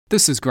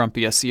This is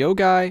Grumpy SEO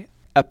Guy,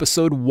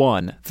 Episode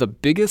 1, The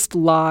Biggest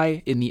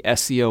Lie in the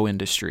SEO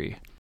Industry.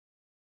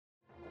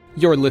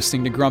 You're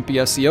listening to Grumpy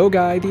SEO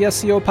Guy, the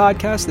SEO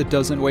podcast that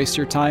doesn't waste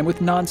your time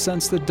with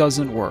nonsense that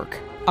doesn't work.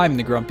 I'm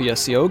the Grumpy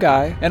SEO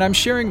Guy, and I'm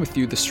sharing with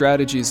you the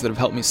strategies that have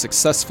helped me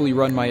successfully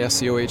run my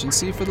SEO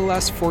agency for the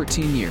last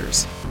 14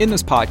 years. In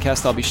this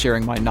podcast, I'll be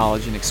sharing my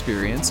knowledge and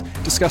experience,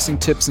 discussing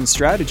tips and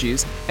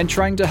strategies, and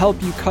trying to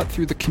help you cut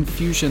through the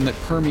confusion that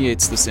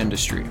permeates this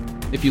industry.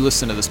 If you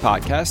listen to this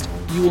podcast,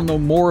 you will know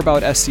more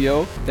about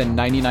SEO than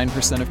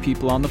 99% of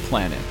people on the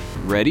planet.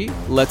 Ready?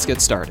 Let's get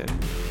started.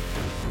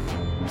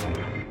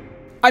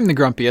 I'm the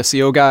Grumpy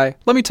SEO Guy.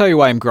 Let me tell you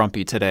why I'm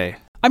grumpy today.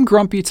 I'm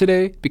grumpy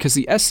today because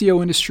the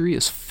SEO industry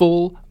is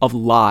full of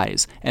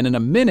lies, and in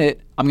a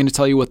minute, I'm going to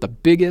tell you what the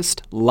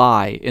biggest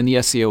lie in the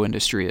SEO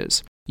industry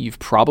is. You've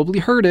probably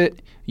heard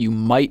it, you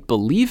might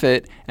believe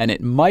it, and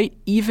it might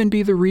even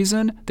be the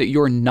reason that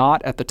you're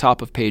not at the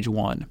top of page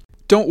 1.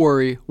 Don't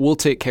worry, we'll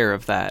take care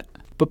of that.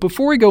 But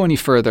before we go any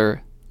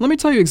further, let me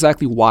tell you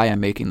exactly why I'm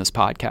making this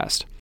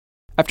podcast.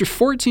 After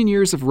 14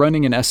 years of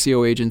running an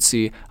SEO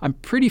agency, I'm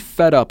pretty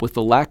fed up with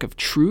the lack of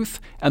truth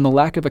and the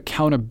lack of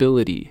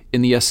accountability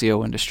in the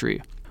SEO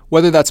industry.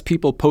 Whether that's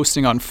people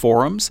posting on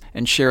forums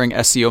and sharing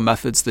SEO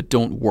methods that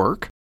don't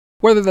work,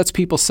 whether that's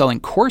people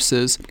selling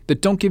courses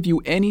that don't give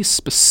you any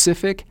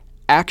specific,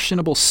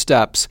 actionable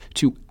steps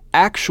to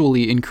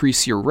actually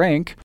increase your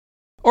rank,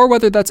 or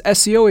whether that's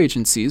SEO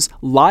agencies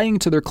lying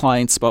to their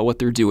clients about what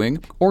they're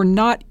doing or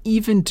not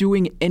even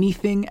doing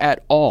anything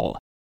at all.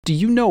 Do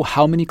you know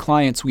how many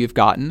clients we have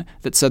gotten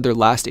that said their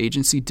last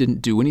agency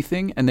didn't do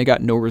anything and they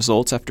got no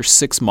results after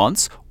 6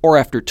 months or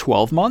after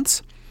 12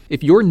 months?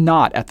 If you're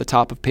not at the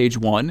top of page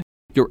 1,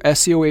 your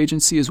SEO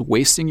agency is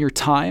wasting your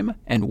time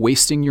and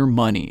wasting your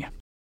money.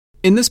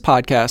 In this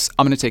podcast,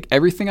 I'm going to take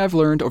everything I've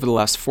learned over the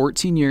last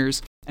 14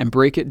 years and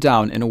break it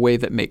down in a way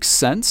that makes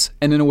sense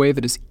and in a way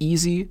that is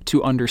easy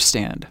to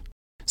understand.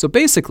 So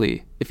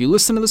basically, if you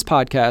listen to this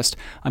podcast,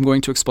 I'm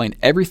going to explain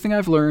everything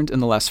I've learned in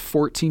the last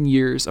 14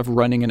 years of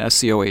running an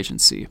SEO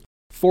agency.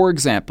 For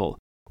example,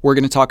 we're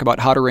going to talk about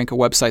how to rank a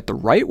website the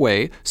right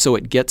way so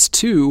it gets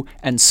to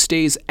and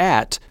stays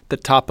at the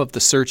top of the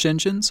search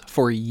engines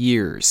for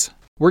years.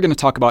 We're going to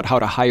talk about how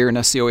to hire an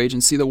SEO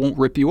agency that won't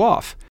rip you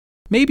off.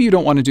 Maybe you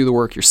don't want to do the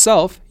work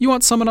yourself, you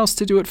want someone else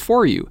to do it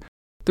for you.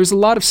 There's a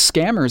lot of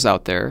scammers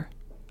out there.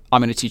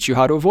 I'm going to teach you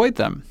how to avoid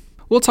them.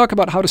 We'll talk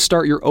about how to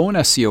start your own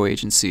SEO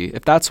agency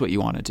if that's what you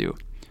want to do.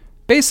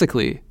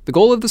 Basically, the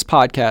goal of this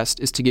podcast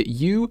is to get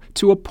you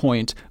to a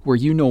point where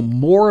you know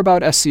more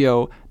about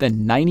SEO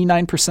than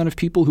 99% of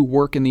people who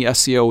work in the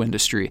SEO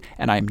industry,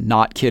 and I'm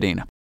not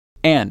kidding.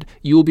 And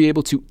you will be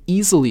able to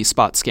easily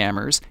spot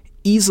scammers,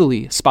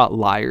 easily spot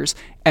liars,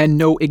 and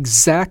know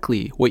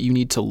exactly what you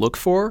need to look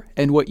for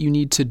and what you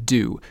need to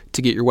do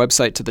to get your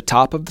website to the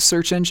top of the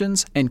search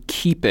engines and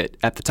keep it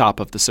at the top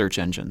of the search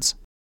engines.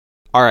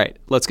 All right,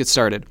 let's get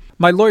started.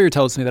 My lawyer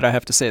tells me that I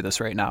have to say this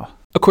right now.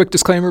 A quick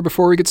disclaimer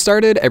before we get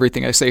started.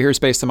 Everything I say here is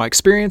based on my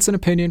experience and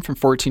opinion from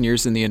 14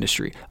 years in the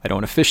industry. I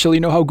don't officially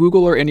know how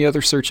Google or any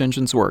other search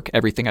engines work.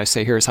 Everything I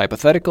say here is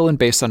hypothetical and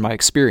based on my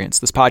experience.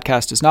 This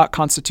podcast does not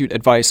constitute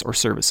advice or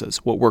services.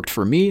 What worked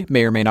for me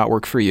may or may not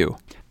work for you.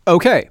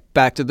 Okay,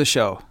 back to the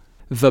show.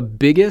 The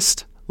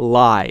biggest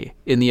lie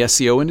in the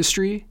SEO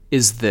industry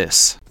is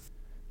this: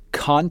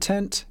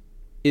 content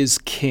is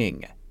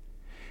king.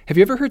 Have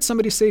you ever heard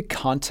somebody say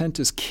content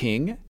is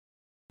king?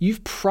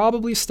 You've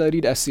probably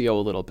studied SEO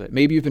a little bit.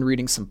 Maybe you've been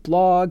reading some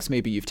blogs,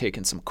 maybe you've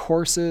taken some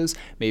courses,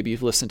 maybe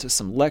you've listened to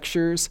some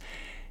lectures,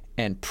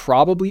 and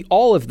probably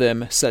all of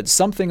them said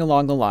something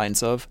along the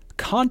lines of,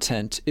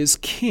 content is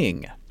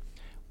king.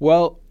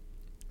 Well,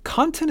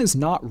 content is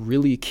not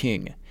really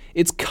king.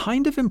 It's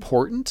kind of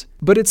important,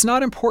 but it's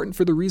not important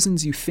for the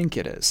reasons you think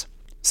it is.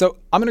 So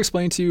I'm going to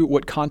explain to you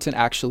what content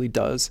actually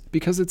does,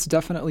 because it's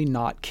definitely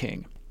not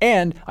king.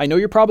 And I know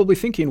you're probably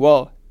thinking,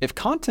 well, if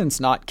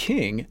content's not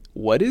king,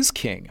 what is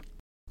king?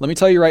 Let me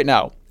tell you right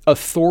now,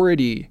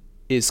 authority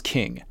is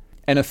king.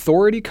 And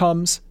authority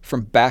comes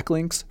from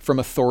backlinks from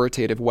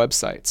authoritative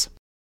websites.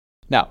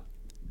 Now,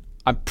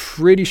 I'm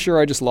pretty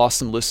sure I just lost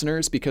some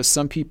listeners because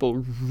some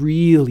people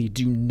really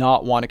do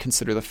not want to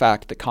consider the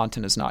fact that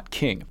content is not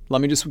king.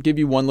 Let me just give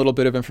you one little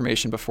bit of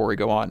information before we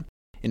go on.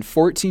 In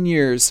 14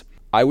 years,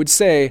 I would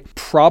say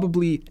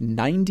probably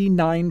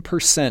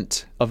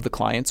 99% of the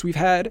clients we've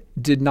had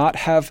did not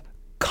have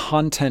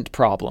content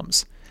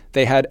problems.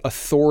 They had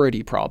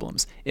authority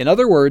problems. In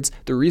other words,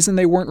 the reason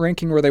they weren't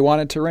ranking where they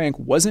wanted to rank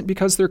wasn't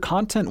because their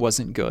content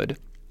wasn't good.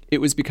 It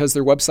was because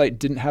their website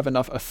didn't have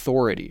enough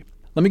authority.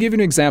 Let me give you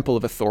an example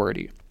of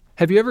authority.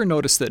 Have you ever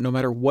noticed that no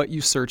matter what you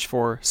search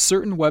for,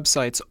 certain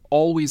websites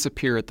always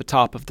appear at the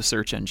top of the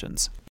search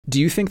engines? Do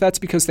you think that's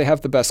because they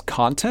have the best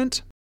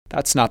content?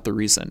 That's not the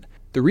reason.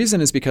 The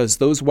reason is because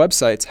those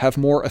websites have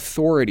more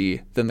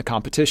authority than the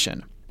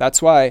competition.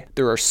 That's why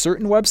there are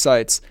certain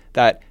websites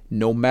that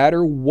no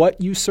matter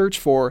what you search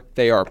for,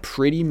 they are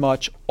pretty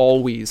much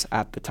always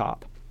at the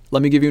top.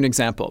 Let me give you an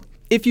example.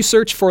 If you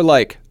search for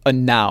like a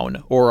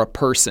noun or a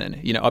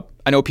person,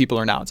 I know people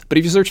are nouns, but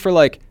if you search for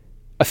like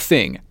a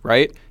thing,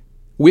 right?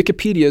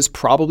 Wikipedia is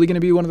probably going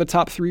to be one of the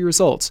top 3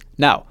 results.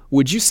 Now,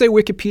 would you say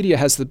Wikipedia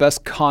has the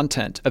best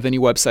content of any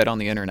website on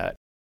the internet?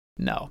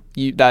 No,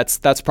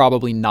 that's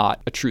probably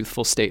not a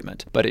truthful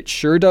statement, but it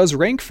sure does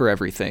rank for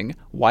everything.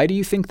 Why do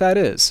you think that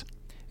is?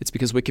 It's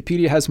because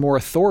Wikipedia has more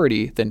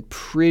authority than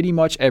pretty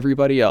much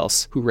everybody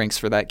else who ranks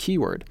for that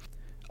keyword.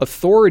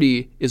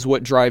 Authority is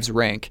what drives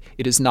rank.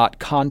 It is not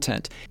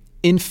content.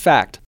 In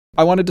fact,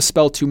 I want to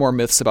dispel 2 more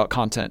myths about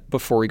content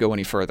before we go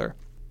any further.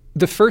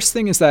 The first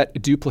thing is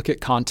that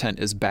duplicate content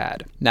is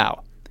bad.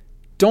 Now,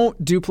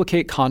 don't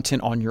duplicate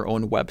content on your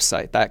own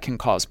website. That can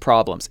cause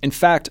problems. In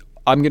fact,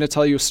 I'm going to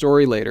tell you a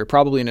story later,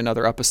 probably in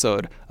another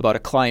episode, about a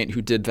client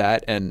who did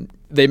that and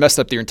they messed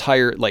up their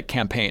entire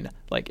campaign.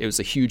 It was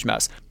a huge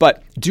mess.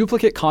 But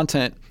duplicate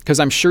content, because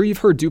I'm sure you've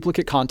heard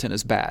duplicate content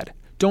is bad.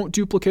 Don't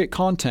duplicate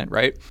content,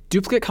 right?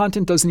 Duplicate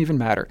content doesn't even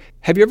matter.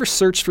 Have you ever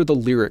searched for the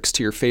lyrics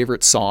to your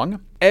favorite song?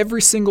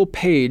 Every single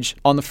page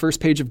on the first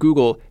page of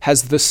Google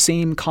has the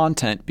same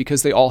content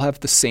because they all have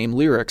the same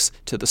lyrics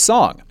to the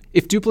song.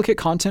 If duplicate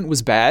content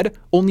was bad,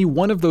 only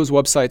one of those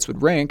websites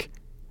would rank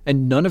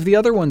and none of the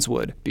other ones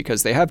would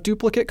because they have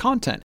duplicate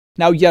content.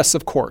 Now, yes,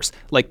 of course,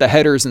 the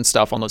headers and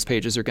stuff on those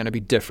pages are going to be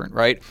different,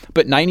 right?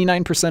 But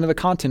 99% of the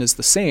content is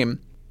the same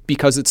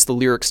because it's the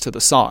lyrics to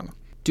the song.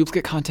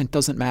 Duplicate content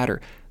doesn't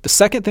matter. The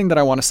second thing that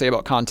I want to say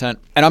about content,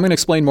 and I'm going to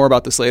explain more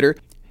about this later,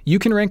 you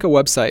can rank a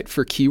website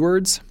for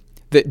keywords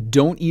that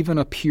don't even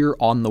appear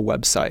on the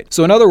website.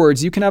 So in other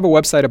words, you can have a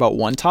website about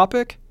one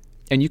topic,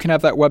 and you can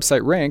have that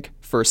website rank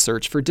for a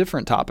search for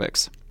different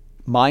topics.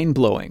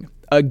 Mind-blowing.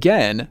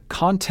 Again,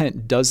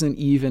 content doesn't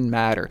even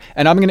matter.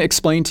 And I'm going to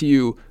explain to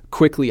you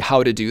quickly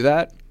how to do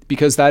that,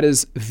 because that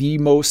is the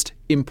most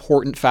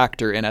important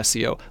factor in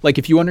SEO.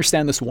 If you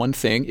understand this one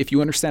thing, if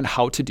you understand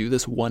how to do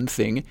this one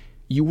thing,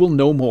 you will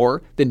know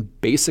more than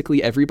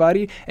basically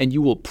everybody, and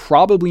you will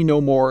probably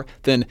know more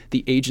than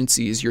the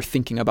agencies you're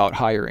thinking about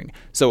hiring.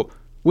 So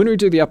when we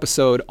do the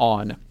episode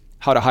on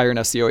how to hire an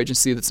SEO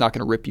agency that's not going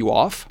to rip you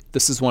off,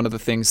 this is one of the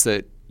things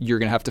that you're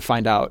going to have to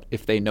find out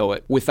if they know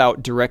it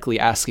without directly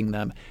asking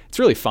them. It's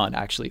really fun,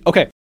 actually.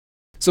 Okay,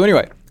 so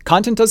anyway,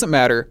 content doesn't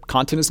matter.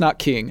 Content is not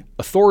king.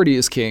 Authority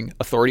is king.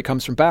 Authority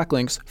comes from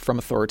backlinks from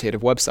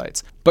authoritative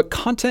websites. But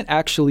content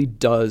actually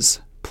does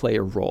play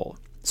a role.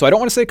 So I don't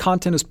want to say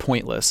content is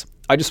pointless.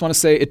 I just want to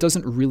say it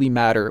doesn't really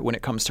matter when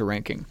it comes to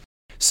ranking.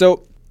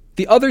 So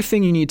the other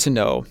thing you need to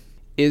know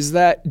is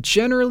that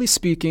generally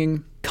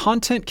speaking,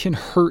 content can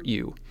hurt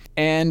you.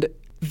 And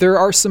there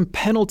are some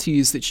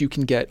penalties that you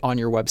can get on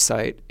your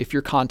website if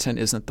your content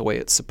isn't the way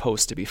it's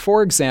supposed to be.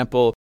 For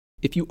example,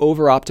 if you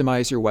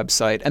over-optimize your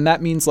website, and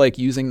that means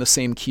using the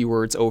same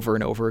keywords over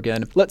and over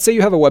again. Let's say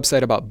you have a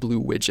website about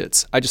blue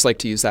widgets. I just like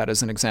to use that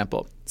as an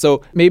example.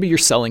 So maybe you're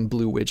selling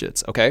blue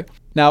widgets, okay?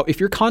 Now, if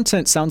your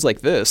content sounds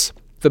like this,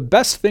 the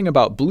best thing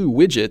about blue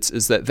widgets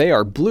is that they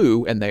are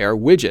blue and they are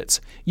widgets.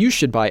 You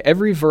should buy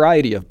every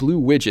variety of blue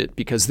widget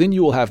because then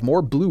you will have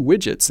more blue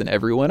widgets than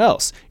everyone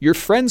else. Your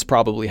friends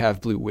probably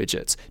have blue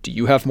widgets. Do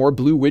you have more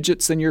blue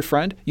widgets than your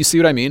friend? You see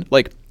what I mean?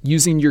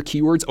 Using your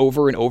keywords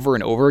over and over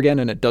and over again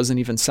and it doesn't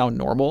even sound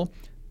normal,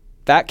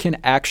 that can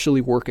actually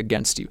work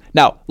against you.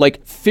 Now,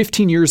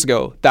 15 years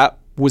ago, that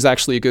was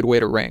actually a good way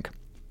to rank,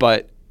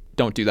 but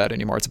don't do that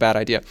anymore. It's a bad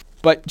idea.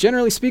 But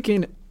generally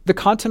speaking, the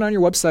content on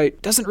your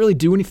website doesn't really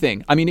do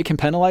anything. I mean, it can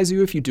penalize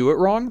you if you do it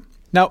wrong.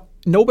 Now,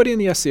 nobody in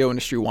the SEO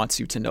industry wants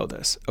you to know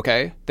this,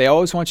 okay? They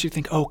always want you to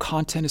think, oh,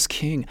 content is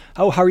king.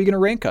 Oh, how are you going to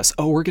rank us?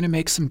 Oh, we're going to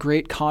make some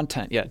great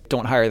content. Yeah,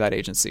 don't hire that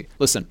agency.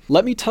 Listen,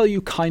 let me tell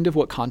you kind of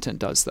what content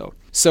does, though.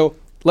 So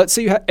let's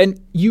say and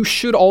you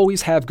should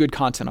always have good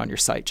content on your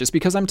site. Just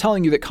because I'm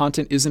telling you that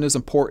content isn't as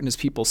important as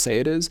people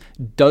say it is,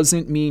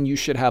 doesn't mean you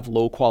should have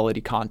low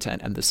quality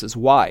content, and this is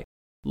why.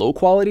 Low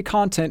quality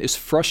content is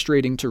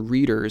frustrating to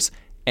readers.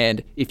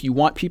 And if you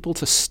want people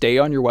to stay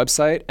on your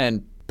website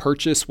and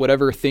purchase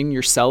whatever thing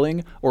you're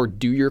selling or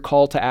do your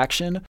call to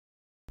action,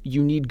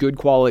 you need good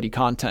quality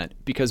content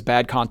because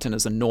bad content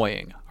is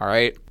annoying, all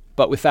right?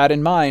 But with that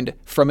in mind,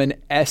 from an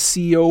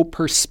SEO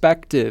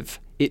perspective,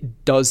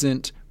 it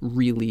doesn't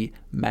really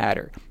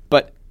matter.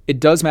 But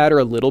it does matter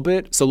a little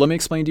bit, so let me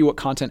explain to you what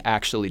content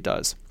actually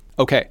does.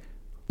 Okay,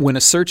 when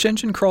a search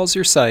engine crawls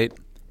your site,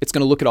 it's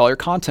going to look at all your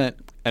content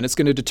and it's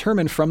going to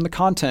determine from the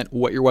content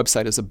what your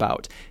website is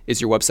about. Is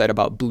your website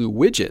about blue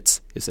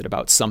widgets? Is it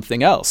about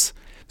something else?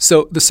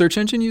 So the search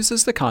engine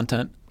uses the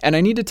content, and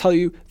I need to tell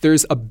you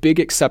there's a big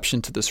exception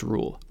to this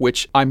rule,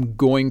 which I'm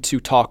going to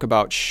talk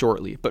about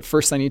shortly. But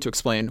first I need to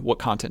explain what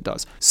content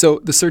does. So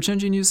the search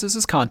engine uses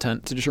this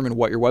content to determine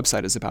what your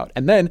website is about.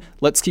 And then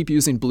let's keep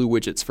using blue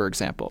widgets, for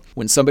example.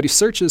 When somebody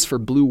searches for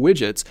blue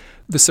widgets,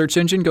 the search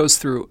engine goes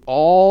through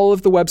all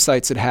of the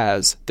websites it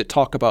has that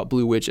talk about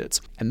blue widgets.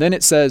 And then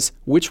it says,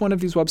 which one of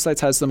these websites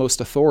has the most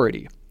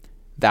authority?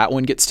 That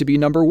one gets to be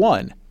number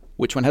 1.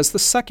 Which one has the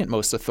second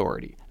most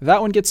authority?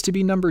 That one gets to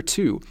be number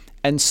 2,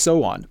 and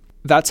so on.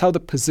 That's how the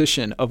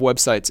position of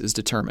websites is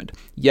determined.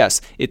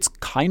 Yes, it's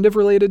kind of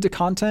related to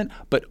content,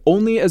 but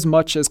only as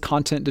much as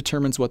content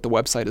determines what the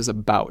website is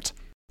about.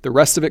 The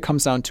rest of it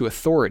comes down to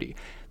authority.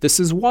 This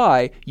is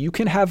why you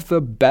can have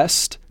the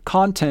best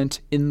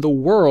content in the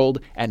world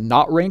and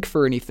not rank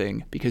for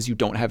anything because you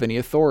don't have any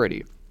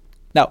authority.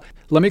 Now,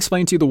 let me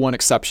explain to you the one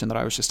exception that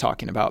I was just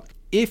talking about.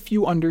 If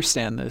you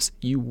understand this,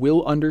 you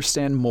will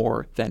understand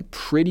more than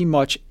pretty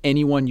much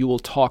anyone you will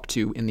talk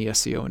to in the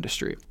SEO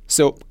industry.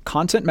 So,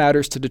 content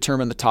matters to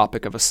determine the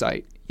topic of a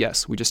site.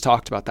 Yes, we just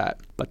talked about that.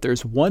 But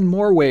there's one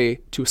more way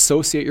to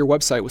associate your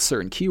website with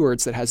certain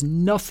keywords that has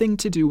nothing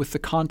to do with the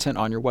content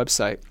on your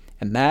website,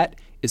 and that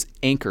is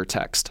anchor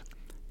text.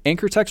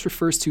 Anchor text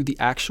refers to the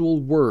actual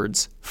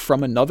words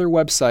from another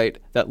website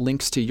that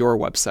links to your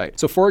website.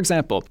 So for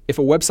example, if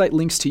a website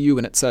links to you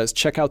and it says,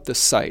 check out this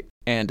site,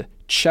 and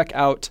check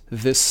out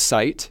this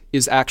site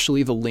is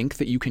actually the link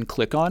that you can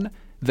click on,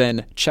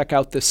 then check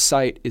out this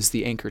site is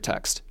the anchor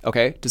text.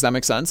 Okay, does that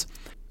make sense?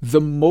 The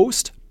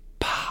most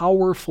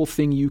powerful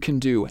thing you can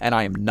do, and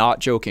I am not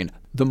joking,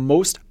 the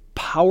most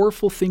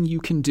powerful thing you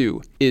can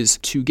do is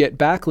to get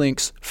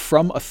backlinks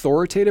from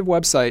authoritative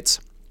websites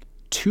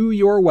to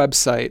your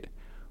website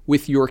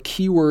with your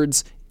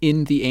keywords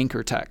in the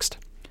anchor text.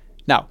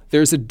 Now,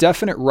 there's a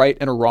definite right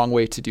and a wrong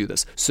way to do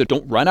this. So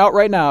don't run out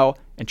right now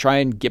and try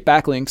and get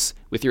backlinks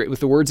with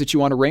the words that you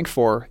want to rank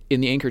for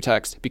in the anchor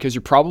text, because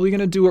you're probably going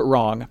to do it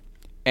wrong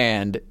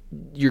and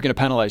you're going to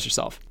penalize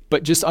yourself.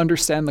 But just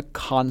understand the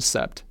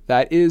concept.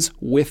 That is,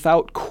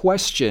 without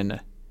question,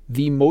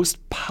 the most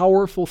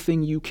powerful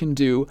thing you can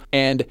do.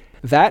 And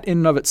that in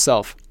and of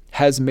itself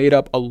has made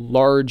up a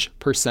large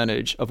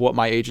percentage of what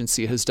my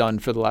agency has done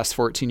for the last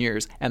 14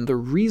 years. And the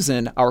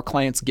reason our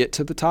clients get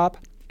to the top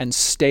and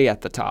stay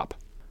at the top.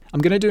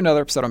 I'm going to do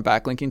another episode on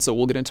backlinking, so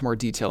we'll get into more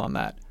detail on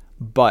that.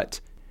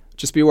 But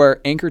just be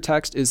aware, anchor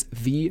text is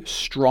the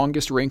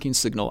strongest ranking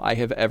signal I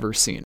have ever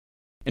seen.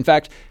 In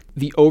fact,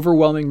 the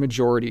overwhelming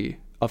majority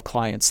of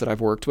clients that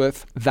I've worked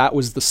with, that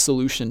was the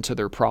solution to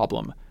their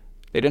problem.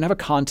 They didn't have a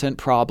content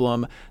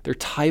problem. Their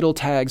title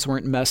tags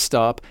weren't messed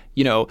up.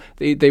 You know,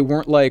 they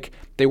weren't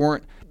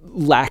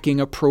lacking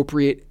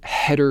appropriate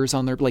headers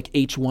on their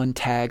H1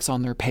 tags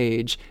on their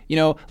page. You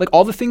know, like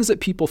all the things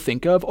that people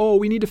think of, oh,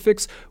 we need our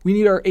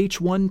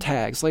H1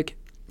 tags. Like,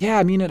 yeah,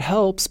 I mean, it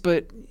helps,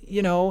 but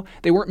you know,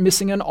 they weren't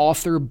missing an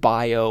author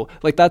bio.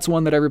 Like that's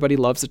one that everybody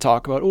loves to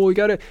talk about. Oh, you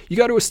got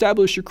to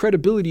establish your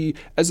credibility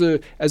as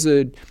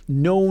a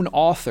known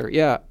author.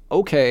 Yeah,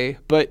 okay,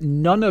 but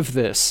none of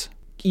this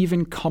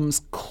even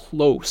comes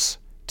close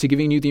to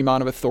giving you the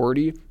amount of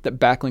authority that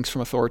backlinks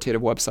from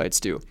authoritative websites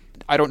do.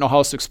 I don't know how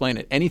else to explain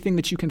it. Anything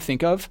that you can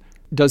think of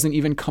doesn't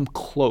even come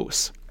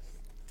close.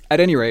 At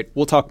any rate,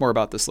 we'll talk more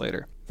about this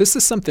later. This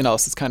is something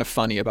else that's kind of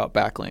funny about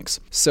backlinks.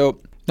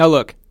 So now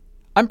look,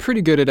 I'm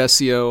pretty good at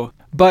SEO,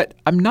 but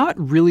I'm not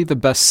really the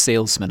best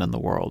salesman in the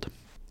world.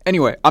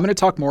 Anyway, I'm going to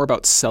talk more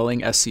about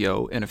selling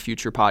SEO in a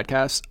future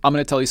podcast. I'm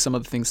going to tell you some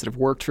of the things that have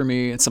worked for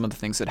me and some of the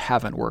things that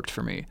haven't worked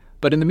for me.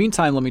 But in the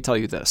meantime, let me tell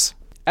you this.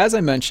 As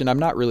I mentioned, I'm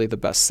not really the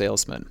best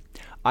salesman.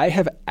 I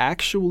have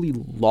actually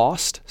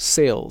lost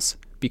sales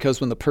because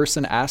when the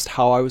person asked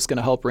how I was going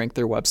to help rank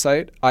their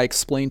website, I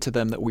explained to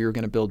them that we were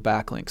going to build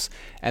backlinks.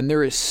 And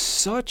there is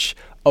such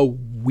a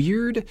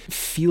weird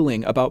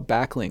feeling about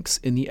backlinks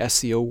in the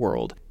SEO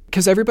world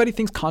because everybody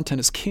thinks content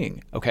is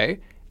king, okay?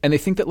 And they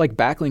think that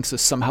backlinks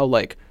is somehow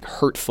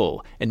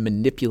hurtful and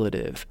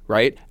manipulative,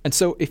 right? And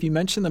so if you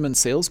mention them in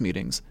sales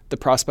meetings, the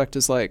prospect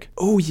is like,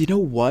 oh, you know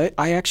what?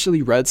 I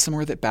actually read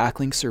somewhere that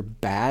backlinks are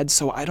bad,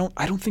 so I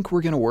don't think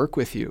we're going to work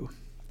with you.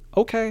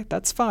 Okay,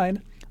 that's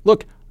fine.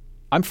 Look,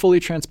 I'm fully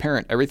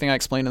transparent. Everything I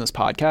explained in this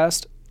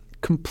podcast,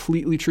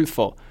 completely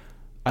truthful.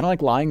 I don't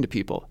like lying to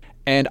people.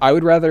 And I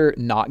would rather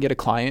not get a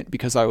client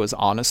because I was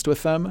honest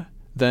with them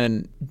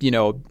than,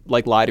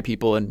 lie to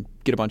people and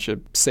get a bunch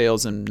of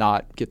sales and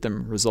not get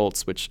them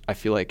results, which I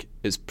feel like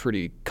is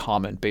pretty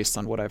common based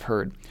on what I've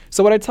heard.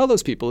 So what I tell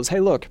those people is, hey,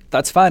 look,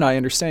 that's fine. I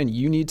understand.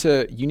 You need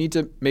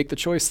to make the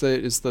choice that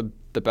is the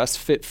best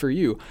fit for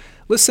you.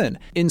 Listen,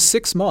 in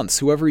 6 months,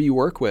 whoever you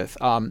work with,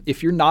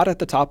 if you're not at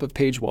the top of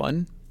page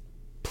 1,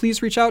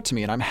 please reach out to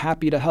me and I'm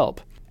happy to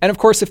help. And of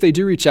course, if they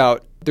do reach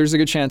out, there's a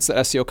good chance the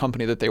SEO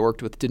company that they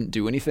worked with didn't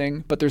do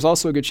anything, but there's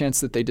also a good chance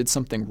that they did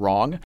something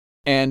wrong.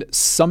 And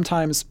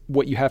sometimes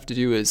what you have to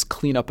do is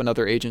clean up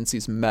another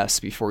agency's mess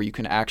before you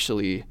can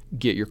actually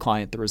get your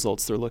client the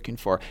results they're looking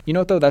for. You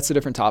know what, though? That's a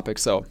different topic,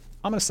 so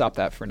I'm going to stop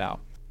that for now.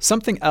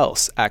 Something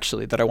else,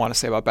 actually, that I want to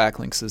say about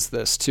backlinks is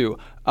this, too.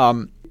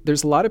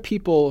 There's a lot of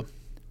people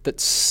that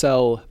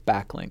sell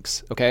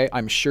backlinks, okay?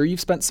 I'm sure you've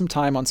spent some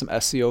time on some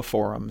SEO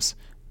forums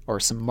or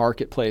some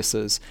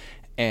marketplaces,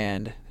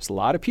 and there's a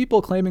lot of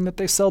people claiming that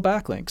they sell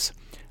backlinks.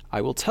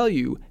 I will tell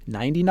you,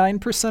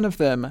 99% of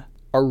them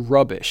are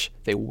rubbish.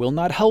 They will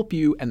not help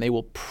you and they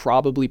will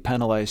probably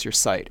penalize your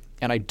site.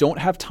 And I don't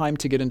have time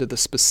to get into the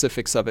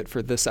specifics of it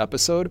for this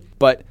episode,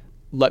 but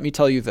let me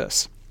tell you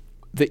this.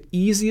 The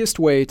easiest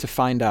way to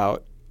find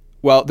out,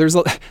 well, there's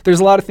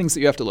a lot of things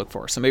that you have to look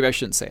for, so maybe I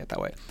shouldn't say it that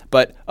way.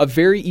 But a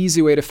very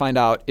easy way to find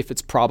out if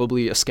it's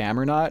probably a scam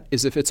or not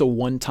is if it's a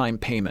one-time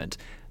payment.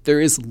 There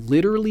is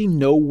literally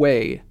no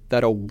way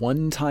that a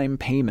one-time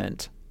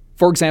payment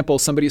For example,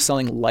 somebody is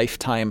selling a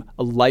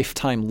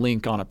lifetime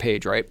link on a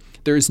page, right?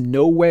 There is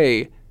no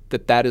way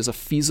that that is a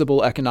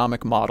feasible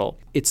economic model.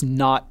 It's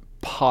not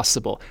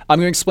possible. I'm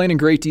going to explain in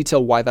great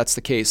detail why that's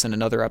the case in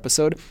another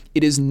episode.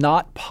 It is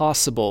not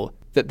possible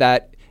that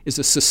that is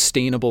a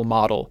sustainable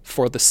model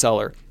for the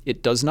seller.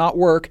 It does not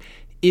work.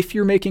 If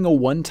you're making a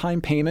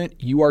one-time payment,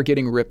 you are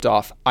getting ripped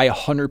off. I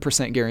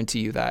 100%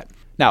 guarantee you that.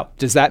 Now,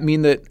 does that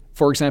mean that,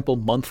 for example,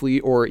 monthly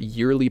or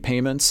yearly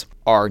payments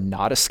are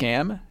not a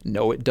scam?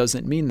 No, it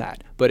doesn't mean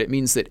that. But it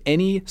means that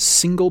any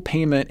single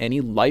payment, any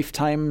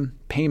lifetime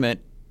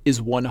payment is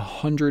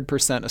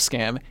 100% a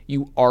scam.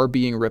 You are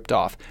being ripped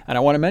off. And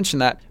I want to mention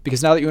that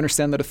because now that you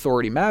understand that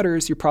authority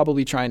matters, you're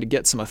probably trying to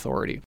get some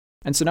authority.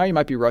 And so now you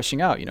might be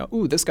rushing out,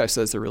 ooh, this guy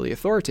says they're really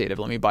authoritative.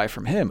 Let me buy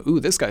from him. Ooh,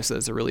 this guy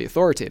says they're really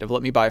authoritative.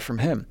 Let me buy from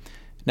him.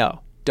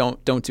 No,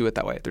 don't do it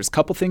that way. There's a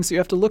couple things that you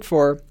have to look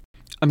for.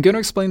 I'm going to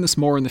explain this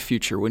more in the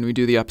future when we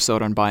do the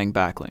episode on buying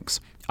backlinks.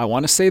 I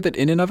want to say that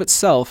in and of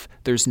itself,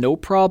 there's no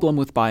problem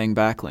with buying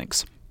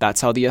backlinks.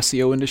 That's how the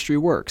SEO industry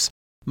works.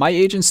 My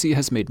agency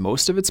has made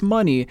most of its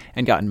money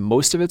and gotten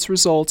most of its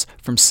results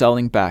from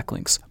selling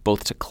backlinks,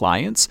 both to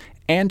clients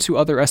and to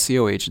other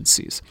SEO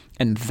agencies.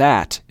 And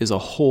that is a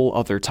whole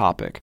other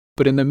topic.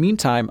 But in the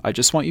meantime, I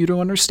just want you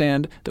to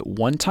understand that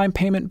one-time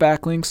payment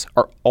backlinks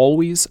are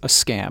always a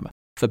scam.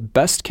 The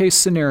best case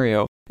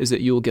scenario is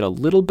that you will get a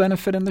little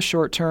benefit in the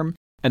short term,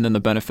 and then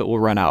the benefit will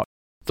run out.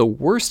 The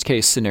worst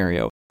case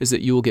scenario is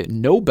that you will get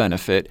no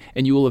benefit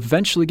and you will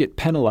eventually get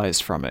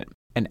penalized from it.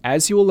 And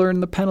as you will learn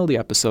in the penalty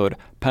episode,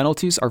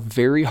 penalties are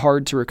very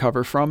hard to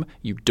recover from.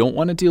 You don't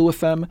want to deal with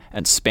them,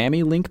 and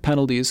spammy link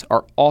penalties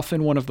are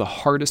often one of the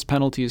hardest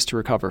penalties to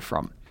recover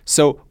from.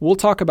 So we'll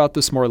talk about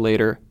this more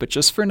later, but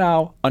just for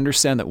now,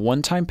 understand that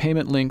one-time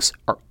payment links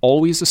are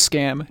always a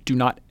scam. Do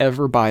not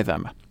ever buy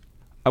them.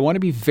 I want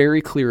to be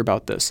very clear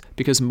about this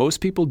because most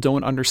people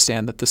don't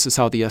understand that this is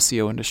how the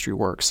SEO industry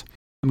works.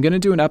 I'm going to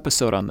do an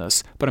episode on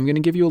this, but I'm going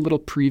to give you a little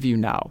preview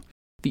now.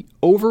 The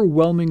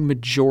overwhelming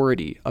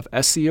majority of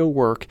SEO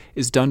work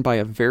is done by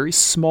a very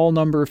small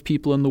number of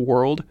people in the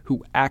world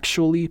who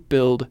actually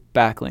build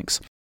backlinks.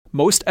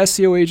 Most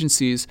SEO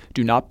agencies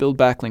do not build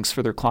backlinks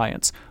for their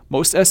clients.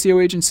 Most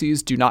SEO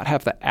agencies do not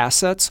have the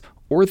assets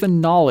or the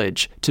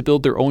knowledge to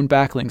build their own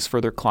backlinks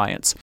for their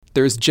clients.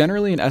 There's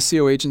generally an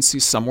SEO agency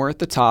somewhere at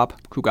the top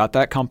who got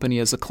that company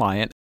as a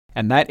client,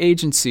 and that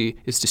agency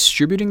is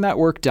distributing that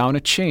work down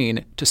a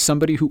chain to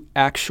somebody who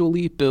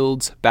actually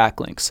builds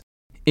backlinks.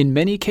 In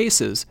many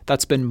cases,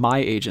 that's been my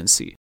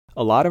agency.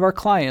 A lot of our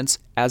clients,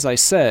 as I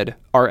said,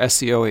 are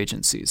SEO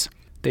agencies.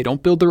 They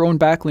don't build their own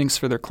backlinks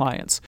for their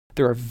clients.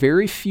 There are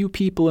very few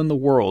people in the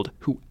world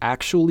who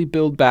actually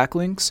build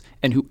backlinks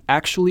and who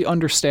actually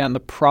understand the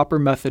proper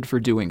method for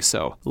doing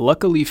so.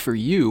 Luckily for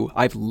you,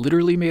 I've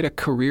literally made a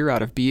career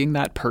out of being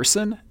that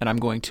person, and I'm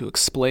going to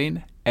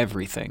explain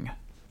everything.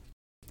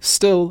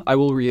 Still, I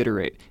will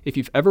reiterate, if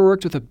you've ever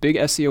worked with a big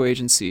SEO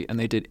agency and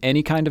they did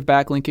any kind of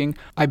backlinking,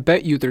 I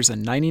bet you there's a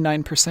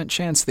 99%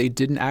 chance they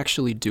didn't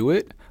actually do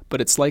it,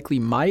 but it's likely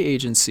my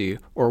agency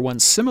or one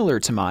similar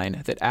to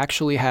mine that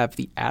actually have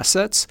the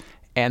assets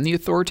and the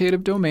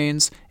authoritative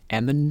domains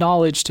and the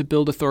knowledge to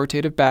build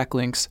authoritative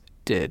backlinks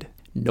did.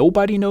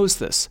 Nobody knows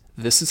this.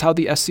 This is how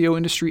the SEO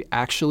industry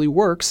actually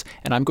works,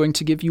 and I'm going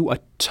to give you a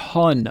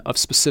ton of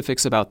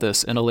specifics about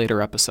this in a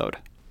later episode.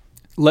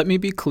 Let me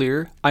be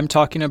clear, I'm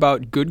talking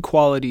about good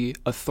quality,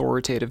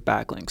 authoritative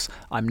backlinks.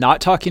 I'm not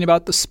talking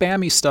about the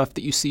spammy stuff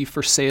that you see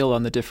for sale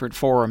on the different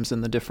forums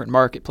and the different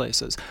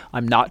marketplaces.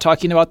 I'm not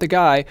talking about the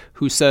guy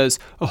who says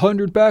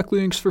 100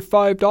 backlinks for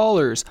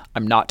 $5.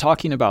 I'm not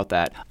talking about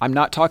that. I'm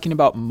not talking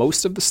about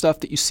most of the stuff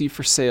that you see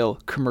for sale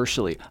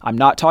commercially. I'm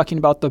not talking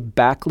about the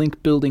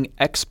backlink building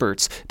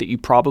experts that you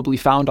probably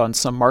found on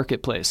some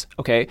marketplace.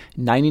 Okay,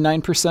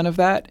 99% of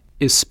that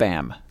is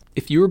spam.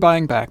 If you are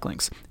buying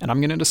backlinks, and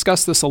I'm going to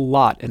discuss this a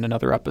lot in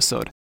another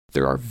episode,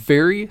 there are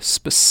very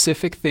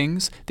specific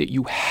things that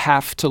you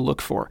have to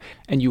look for,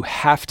 and you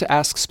have to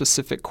ask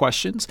specific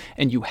questions,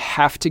 and you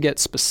have to get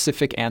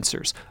specific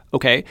answers,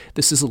 okay?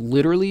 This is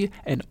literally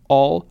an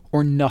all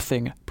or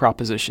nothing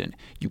proposition.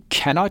 You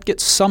cannot get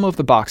some of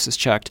the boxes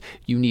checked.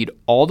 You need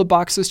all the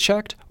boxes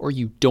checked, or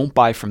you don't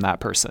buy from that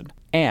person.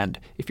 And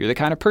if you're the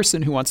kind of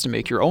person who wants to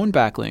make your own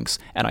backlinks,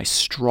 and I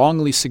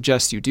strongly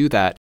suggest you do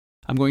that,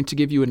 I'm going to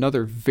give you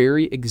another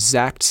very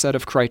exact set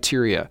of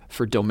criteria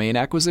for domain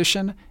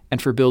acquisition and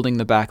for building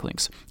the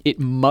backlinks. It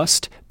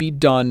must be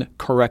done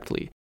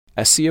correctly.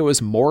 SEO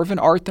is more of an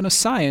art than a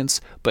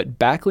science, but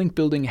backlink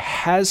building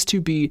has to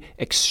be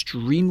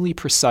extremely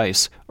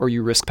precise or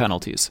you risk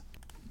penalties.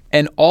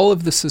 And all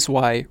of this is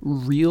why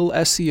real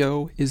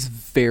SEO is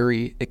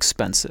very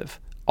expensive.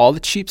 All the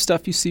cheap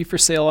stuff you see for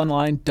sale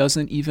online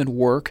doesn't even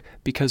work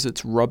because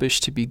it's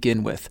rubbish to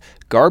begin with.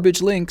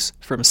 Garbage links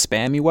from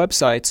spammy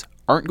websites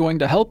aren't going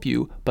to help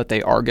you, but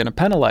they are going to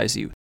penalize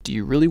you. Do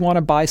you really want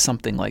to buy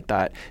something like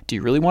that? Do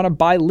you really want to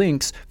buy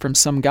links from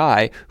some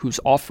guy who's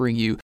offering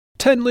you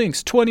 10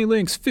 links, 20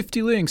 links,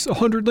 50 links,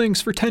 100 links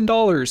for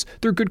 $10?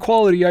 They're good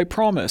quality, I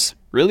promise.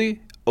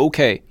 Really?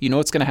 Okay, you know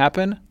what's going to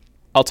happen?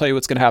 I'll tell you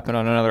what's going to happen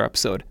on another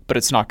episode, but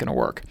it's not going to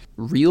work.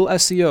 Real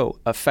SEO,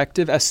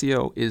 effective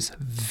SEO is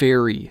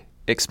very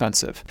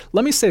expensive.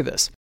 Let me say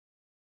this.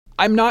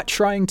 I'm not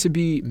trying to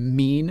be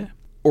mean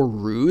or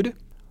rude,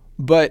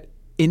 but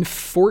in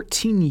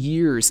 14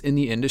 years in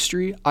the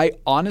industry, I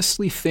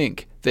honestly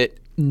think that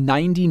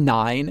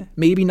 99,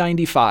 maybe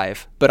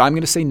 95, but I'm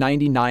going to say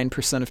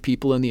 99% of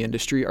people in the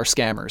industry are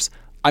scammers.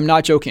 I'm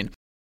not joking.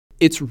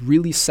 It's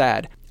really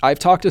sad. I've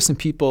talked to some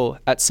people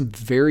at some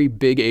very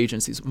big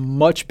agencies,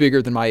 much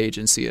bigger than my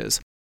agency is,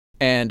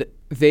 and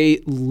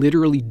they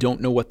literally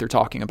don't know what they're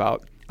talking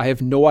about. I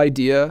have no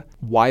idea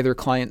why their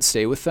clients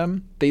stay with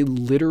them. They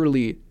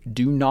literally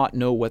do not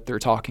know what they're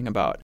talking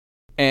about.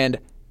 And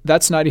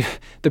that's not even,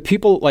 the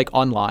people like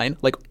online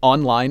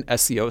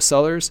SEO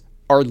sellers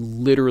are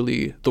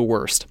literally the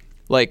worst.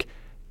 Like,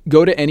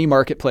 go to any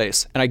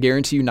marketplace and I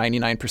guarantee you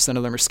 99%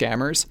 of them are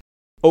scammers.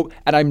 Oh,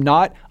 and I'm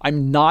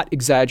not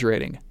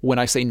exaggerating when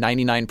I say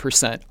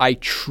 99%. I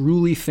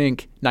truly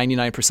think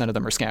 99% of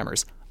them are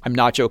scammers. I'm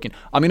not joking.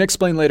 I'm going to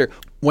explain later.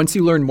 Once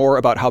you learn more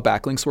about how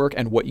backlinks work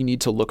and what you need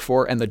to look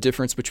for and the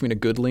difference between a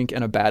good link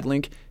and a bad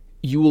link,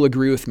 you will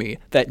agree with me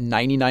that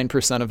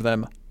 99% of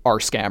them are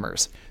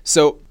scammers.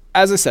 So,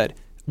 as I said,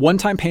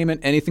 one-time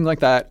payment, anything like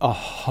that,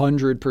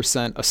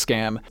 100% a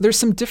scam. There's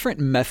some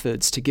different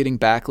methods to getting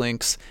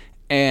backlinks,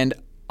 and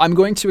I'm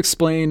going to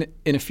explain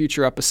in a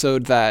future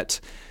episode that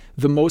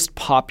the most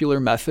popular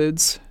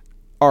methods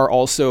are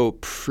also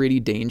pretty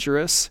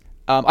dangerous.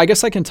 I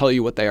guess I can tell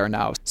you what they are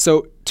now.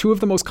 So 2 of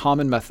the most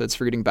common methods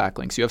for getting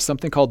backlinks, you have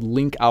something called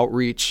link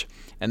outreach,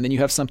 and then you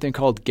have something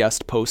called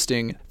guest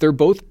posting. They're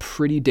both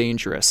pretty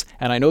dangerous,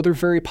 and I know they're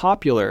very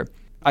popular.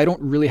 I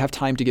don't really have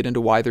time to get into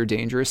why they're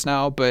dangerous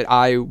now, but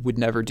I would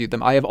never do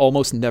them. I have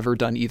almost never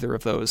done either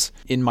of those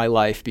in my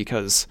life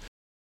because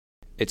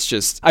it's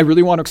just, I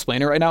really want to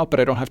explain it right now, but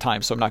I don't have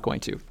time, so I'm not going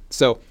to.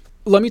 So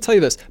let me tell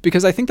you this,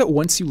 because I think that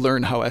once you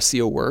learn how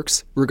SEO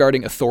works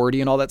regarding authority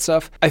and all that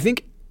stuff, I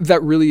think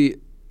that really,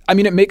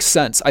 it makes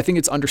sense. I think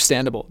it's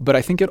understandable, but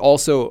I think it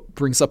also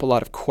brings up a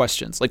lot of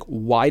questions. Like,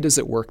 why does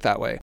it work that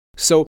way?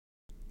 So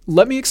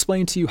let me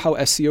explain to you how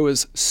SEO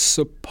is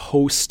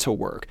supposed to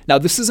work. Now,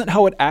 this isn't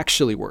how it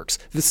actually works.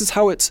 This is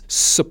how it's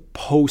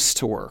supposed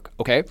to work,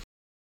 okay?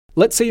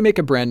 Let's say you make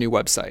a brand new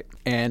website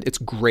and it's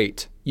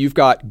great. You've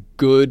got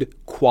good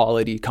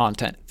quality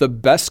content. The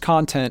best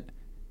content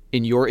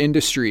in your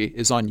industry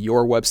is on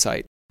your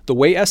website. The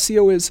way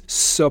SEO is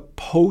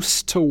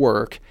supposed to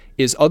work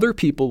is other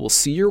people will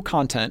see your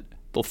content,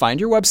 they'll find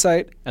your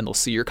website, and they'll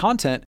see your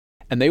content,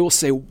 and they will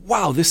say,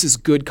 wow, this is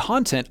good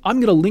content. I'm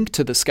going to link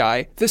to this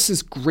guy. This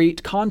is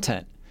great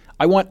content.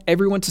 I want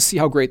everyone to see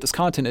how great this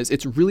content is.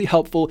 It's really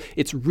helpful.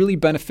 It's really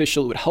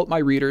beneficial. It would help my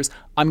readers.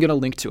 I'm going to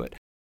link to it.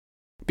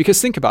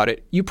 Because think about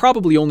it, you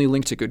probably only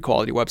link to good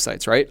quality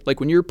websites, right? Like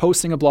when you're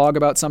posting a blog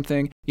about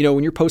something,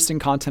 when you're posting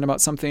content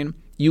about something,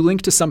 you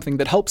link to something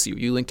that helps you.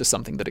 You link to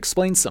something that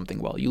explains something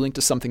well. You link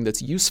to something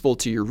that's useful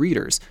to your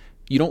readers.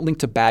 You don't link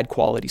to bad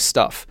quality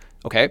stuff,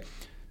 okay?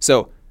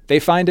 So they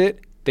find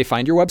it, they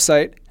find your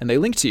website, and they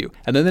link to you.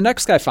 And then the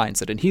next guy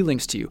finds it, and he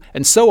links to you,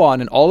 and so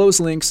on. And all those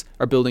links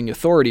are building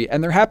authority,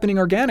 and they're happening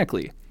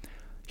organically.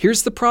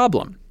 Here's the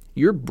problem.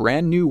 Your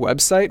brand new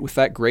website with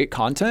that great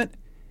content,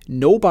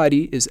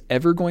 nobody is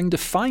ever going to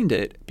find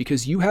it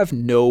because you have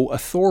no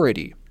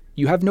authority.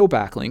 You have no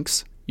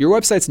backlinks. Your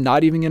website's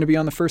not even going to be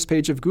on the first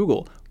page of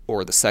Google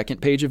or the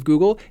second page of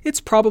Google.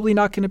 It's probably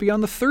not going to be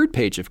on the third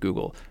page of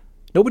Google.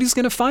 Nobody's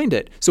going to find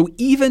it. So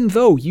even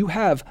though you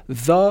have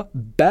the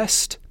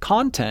best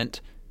content,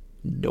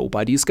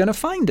 nobody's going to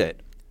find it.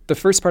 The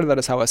first part of that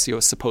is how SEO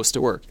is supposed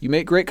to work. You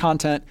make great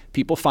content,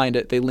 people find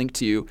it, they link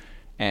to you,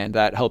 and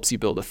that helps you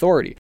build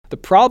authority. The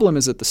problem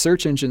is that the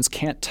search engines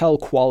can't tell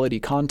quality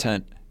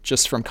content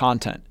just from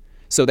content.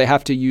 So they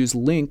have to use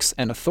links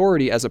and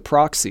authority as a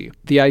proxy.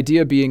 The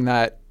idea being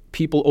that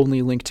people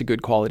only link to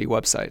good quality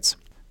websites.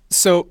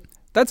 So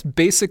that's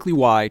basically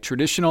why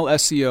traditional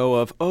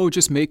SEO of,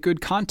 just make good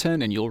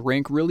content and you'll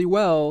rank really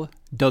well,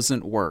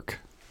 doesn't work.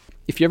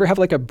 If you ever have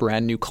like a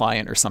brand new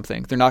client or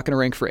something, they're not going to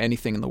rank for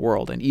anything in the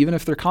world. And even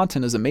if their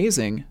content is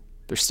amazing,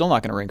 they're still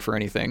not going to rank for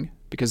anything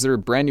because they're a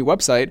brand new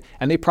website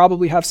and they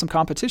probably have some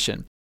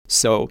competition.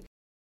 So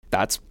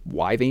that's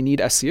why they need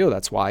SEO.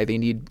 That's why they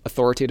need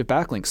authoritative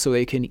backlinks so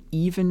they can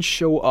even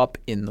show up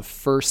in the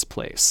first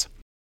place.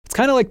 It's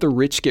kind of like the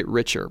rich get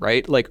richer,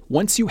 right? Like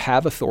once you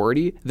have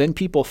authority, then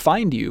people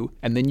find you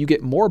and then you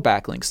get more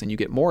backlinks and you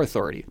get more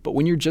authority. But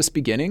when you're just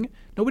beginning,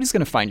 nobody's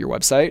going to find your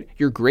website.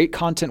 Your great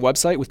content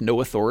website with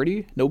no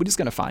authority, nobody's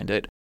going to find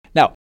it.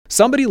 Now,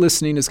 somebody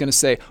listening is going to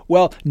say,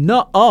 well,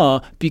 nuh-uh,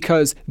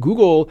 because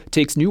Google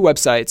takes new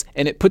websites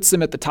and it puts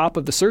them at the top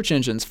of the search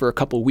engines for a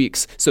couple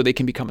weeks so they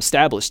can become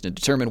established and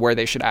determine where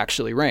they should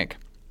actually rank.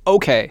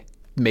 Okay,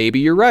 maybe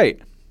you're right.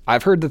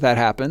 I've heard that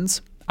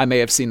happens. I may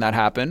have seen that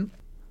happen.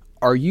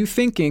 Are you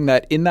thinking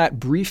that in that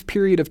brief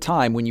period of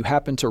time when you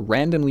happen to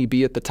randomly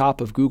be at the top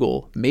of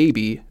Google,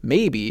 maybe,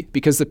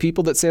 because the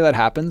people that say that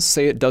happens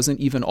say it doesn't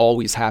even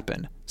always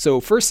happen.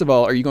 So first of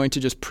all, are you going to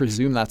just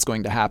presume that's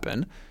going to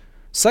happen?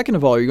 Second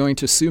of all, you're going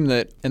to assume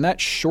that in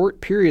that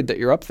short period that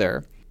you're up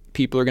there,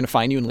 people are going to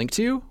find you and link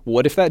to you.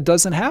 What if that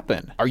doesn't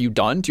happen? Are you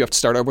done? Do you have to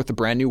start over with a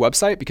brand new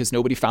website because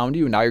nobody found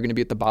you and now you're going to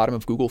be at the bottom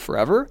of Google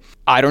forever?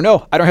 I don't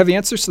know. I don't have the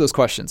answers to those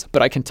questions,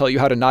 but I can tell you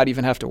how to not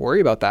even have to worry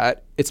about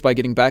that. It's by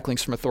getting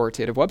backlinks from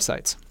authoritative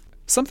websites.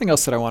 Something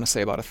else that I want to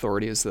say about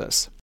authority is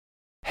this.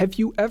 Have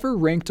you ever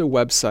ranked a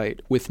website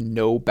with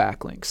no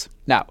backlinks?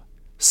 Now,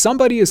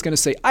 somebody is going to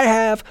say,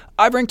 I've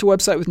ranked a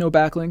website with no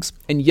backlinks.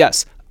 And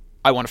yes,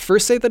 I want to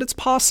first say that it's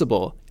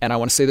possible, and I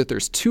want to say that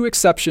there's 2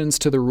 exceptions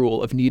to the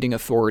rule of needing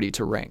authority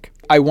to rank.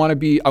 I want to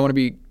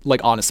be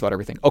like honest about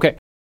everything. Okay.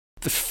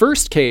 The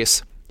first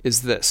case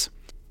is this.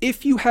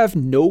 If you have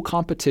no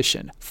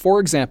competition, for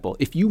example,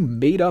 if you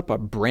made up a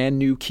brand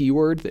new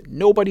keyword that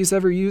nobody's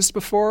ever used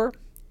before,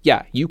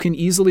 yeah, you can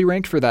easily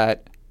rank for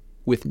that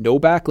with no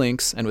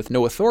backlinks and with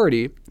no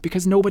authority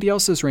because nobody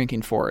else is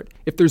ranking for it.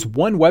 If there's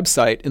one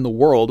website in the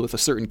world with a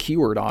certain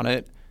keyword on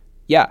it,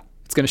 yeah,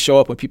 it's going to show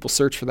up when people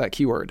search for that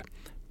keyword.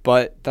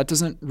 But that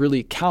doesn't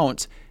really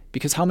count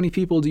because how many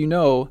people do you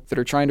know that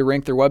are trying to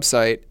rank their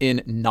website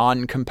in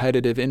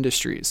non-competitive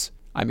industries?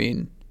 I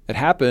mean, it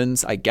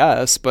happens, I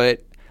guess,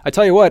 but I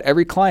tell you what,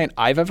 every client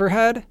I've ever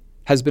had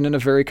has been in a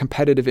very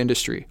competitive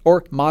industry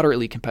or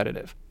moderately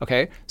competitive,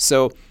 okay?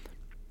 So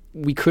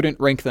we couldn't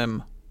rank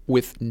them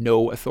with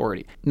no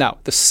authority. Now,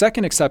 the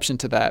second exception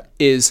to that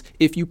is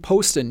if you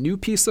post a new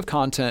piece of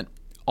content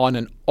on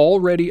an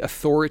already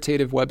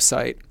authoritative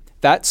website,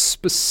 that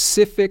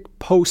specific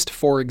post,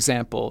 for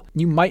example,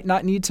 you might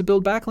not need to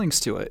build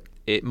backlinks to it.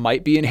 It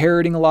might be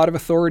inheriting a lot of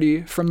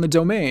authority from the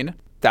domain.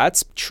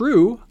 That's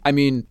true. I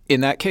mean,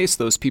 in that case,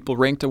 those people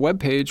ranked a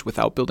web page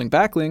without building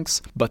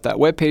backlinks, but that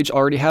web page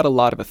already had a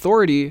lot of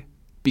authority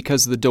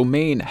because the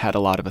domain had a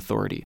lot of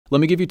authority.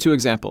 Let me give you 2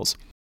 examples.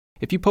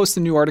 If you post a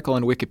new article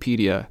on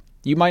Wikipedia,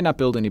 you might not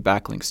build any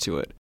backlinks to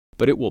it,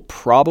 but it will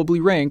probably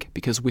rank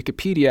because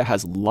Wikipedia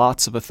has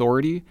lots of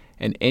authority,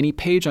 and any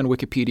page on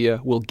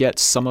Wikipedia will get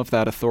some of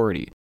that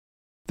authority.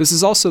 This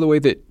is also the way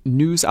that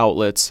news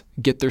outlets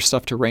get their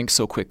stuff to rank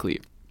so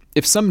quickly.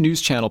 If some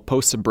news channel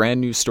posts a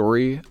brand new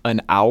story an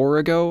hour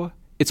ago,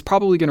 it's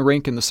probably going to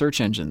rank in the search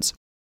engines.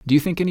 Do you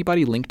think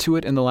anybody linked to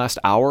it in the last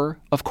hour?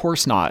 Of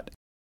course not.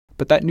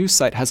 But that news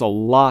site has a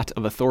lot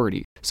of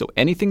authority, so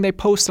anything they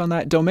post on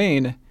that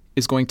domain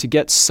is going to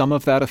get some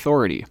of that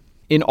authority.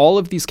 In all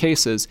of these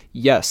cases,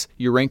 yes,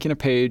 you're ranking a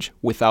page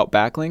without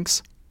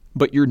backlinks,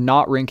 but you're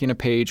not ranking a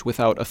page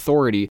without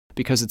authority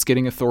because it's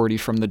getting authority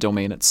from the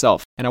domain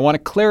itself. And I want to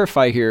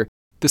clarify here,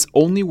 this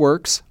only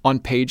works on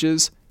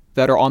pages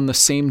that are on the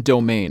same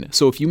domain.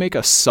 So if you make a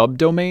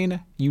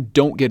subdomain, you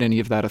don't get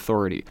any of that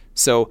authority.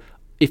 So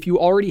if you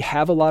already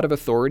have a lot of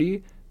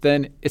authority,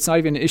 then it's not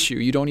even an issue.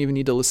 You don't even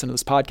need to listen to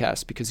this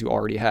podcast because you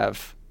already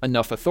have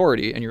enough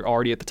authority and you're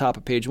already at the top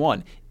of page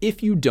 1.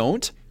 If you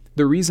don't,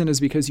 the reason is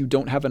because you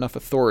don't have enough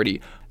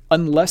authority,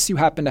 unless you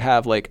happen to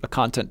have like a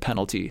content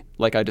penalty,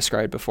 like I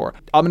described before.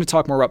 I'm going to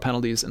talk more about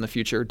penalties in the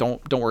future.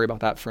 Don't worry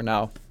about that for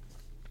now.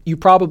 You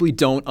probably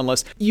don't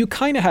unless you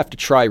kind of have to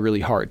try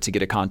really hard to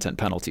get a content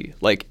penalty.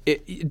 Like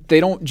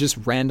they don't just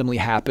randomly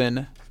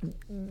happen.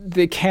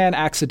 They can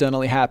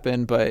accidentally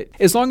happen, but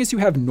as long as you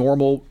have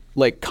normal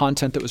like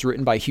content that was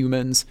written by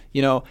humans,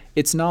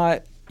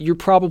 you're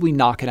probably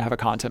not going to have a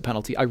content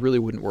penalty. I really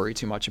wouldn't worry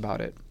too much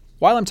about it.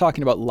 While I'm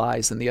talking about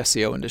lies in the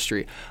SEO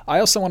industry, I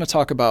also want to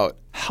talk about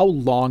how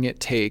long it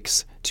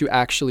takes to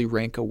actually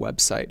rank a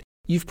website.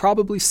 You've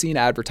probably seen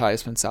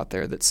advertisements out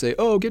there that say,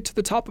 oh, get to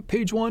the top of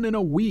page 1 in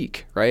a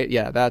week, right?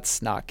 Yeah,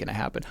 that's not going to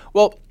happen.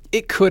 Well,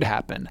 it could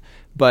happen,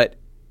 but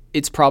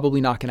it's probably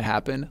not going to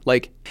happen.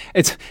 Like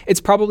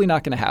it's probably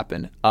not going to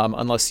happen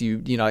unless you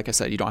like I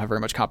said, you don't have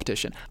very much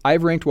competition.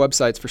 I've ranked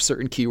websites for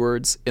certain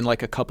keywords in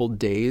like a couple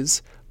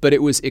days, but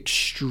it was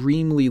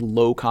extremely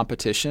low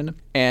competition.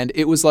 And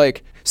it was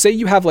like, say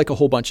you have like a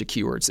whole bunch of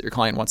keywords that your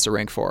client wants to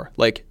rank for.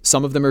 Like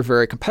some of them are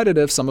very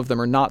competitive, some of them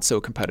are not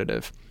so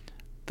competitive.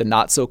 The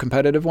not so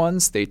competitive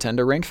ones, they tend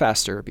to rank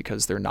faster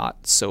because they're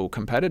not so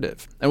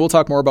competitive. And we'll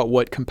talk more about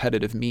what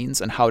competitive means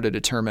and how to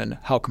determine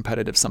how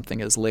competitive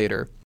something is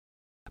later.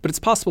 But it's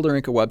possible to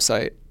rank a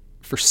website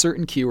for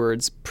certain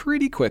keywords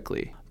pretty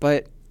quickly.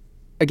 But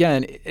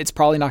again, it's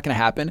probably not going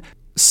to happen.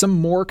 Some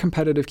more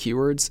competitive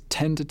keywords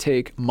tend to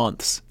take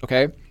months,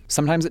 okay?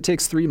 Sometimes it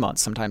takes 3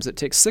 months. Sometimes it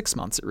takes 6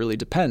 months. It really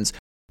depends.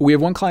 We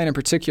have one client in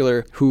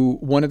particular who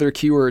one of their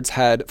keywords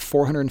had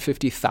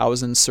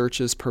 450,000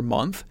 searches per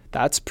month.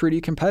 That's pretty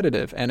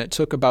competitive. And it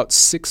took about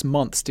 6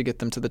 months to get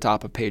them to the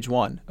top of page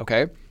 1,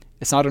 okay?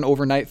 It's not an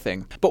overnight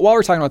thing. But while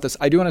we're talking about this,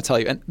 I do want to tell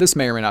you, and this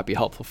may or may not be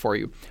helpful for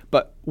you,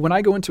 but when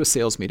I go into a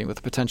sales meeting with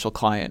a potential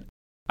client,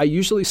 I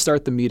usually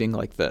start the meeting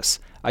like this.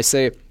 I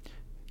say,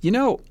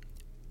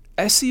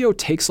 SEO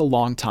takes a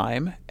long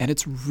time and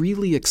it's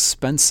really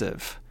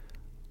expensive.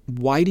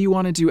 Why do you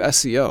want to do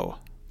SEO?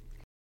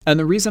 And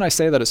the reason I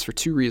say that is for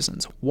 2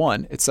 reasons.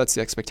 1, it sets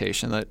the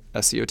expectation that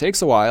SEO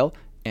takes a while,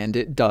 and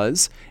it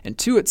does. And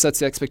 2, it sets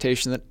the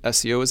expectation that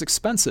SEO is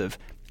expensive.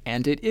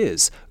 And it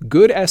is.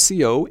 Good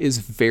SEO is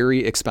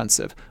very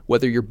expensive.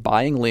 Whether you're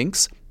buying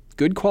links,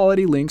 good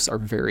quality links are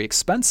very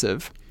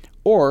expensive.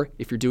 Or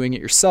if you're doing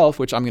it yourself,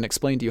 which I'm going to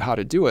explain to you how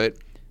to do it,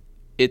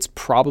 it's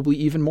probably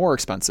even more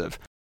expensive.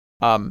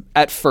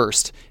 At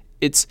first,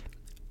 it's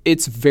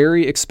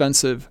very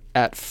expensive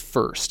at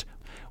first.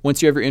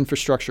 Once you have your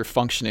infrastructure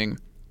functioning,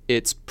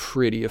 it's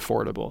pretty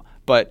affordable.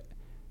 But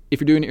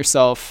if you're doing it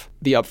yourself,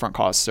 the upfront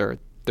costs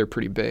they're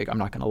pretty big. I'm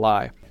not going to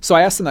lie. So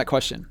I asked them that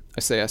question.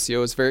 I say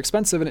SEO is very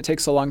expensive and it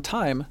takes a long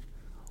time.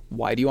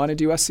 Why do you want to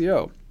do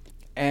SEO?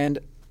 And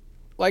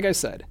like I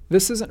said,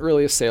 this isn't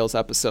really a sales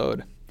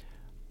episode,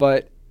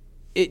 but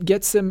it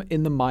gets them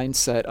in the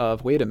mindset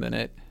of, wait a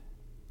minute,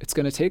 it's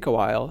going to take a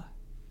while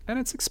and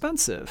it's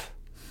expensive.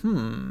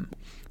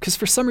 Because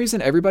for some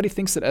reason, everybody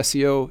thinks that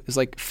SEO is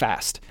like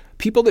fast.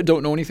 People that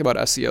don't know anything about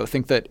SEO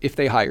think that if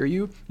they hire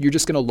you, you're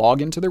just going to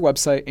log into their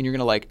website and you're going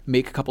to like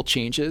make a couple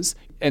changes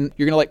and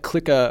you're going to like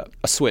click a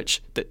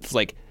switch that's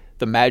like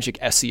the magic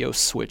SEO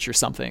switch or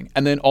something.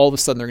 And then all of a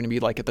sudden they're going to be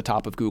like at the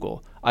top of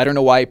Google. I don't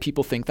know why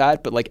people think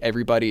that, but like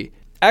everybody...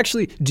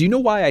 Actually, do you know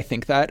why I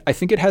think that? I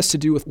think it has to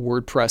do with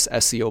WordPress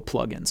SEO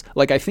plugins.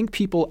 Like I think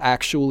people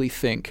actually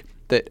think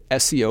that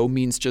SEO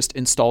means just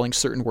installing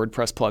certain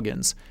WordPress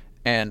plugins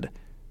and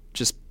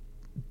just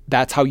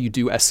that's how you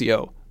do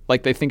SEO.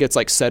 Like they think it's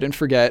like set and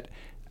forget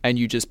and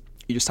you just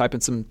type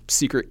in some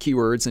secret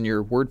keywords in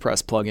your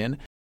WordPress plugin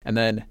and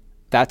then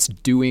that's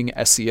doing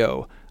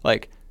SEO.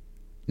 Like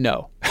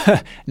no.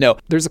 No,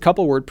 there's a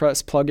couple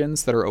WordPress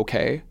plugins that are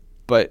okay,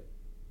 but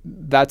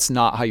that's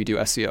not how you do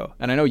SEO.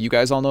 And I know you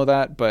guys all know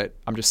that, but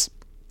I'm just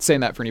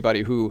saying that for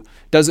anybody who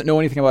doesn't know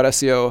anything about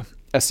SEO.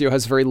 SEO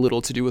has very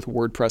little to do with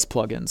WordPress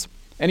plugins.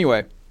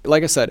 Anyway,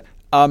 like I said,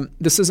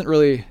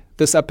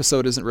 this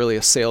episode isn't really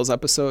a sales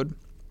episode,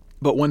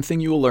 but one thing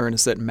you will learn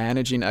is that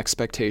managing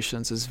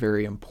expectations is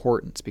very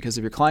important because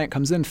if your client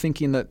comes in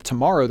thinking that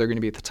tomorrow they're going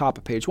to be at the top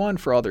of page 1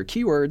 for all their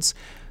keywords,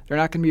 they're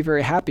not going to be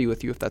very happy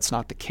with you if that's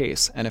not the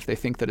case. And if they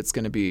think that it's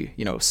going to be,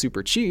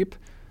 super cheap,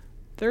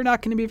 they're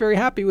not going to be very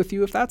happy with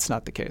you if that's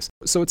not the case.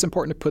 So it's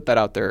important to put that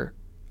out there,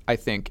 I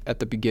think, at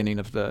the beginning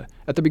of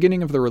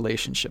the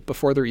relationship,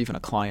 before they're even a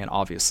client,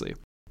 obviously.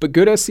 But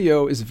good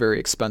SEO is very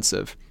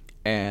expensive.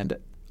 And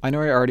I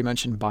know I already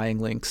mentioned buying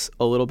links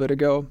a little bit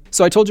ago.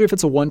 So I told you if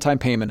it's a one-time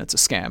payment, it's a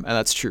scam, and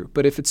that's true.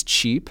 But if it's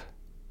cheap,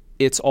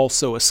 it's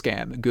also a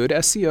scam. Good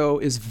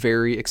SEO is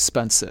very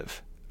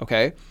expensive,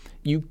 okay?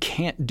 You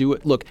can't do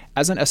it. Look,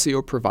 as an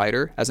SEO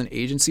provider, as an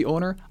agency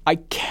owner, I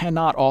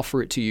cannot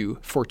offer it to you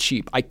for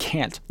cheap. I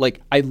can't.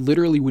 Like, I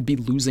literally would be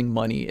losing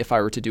money if I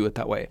were to do it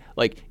that way.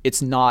 Like,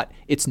 it's not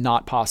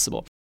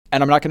possible.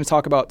 And I'm not going to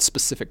talk about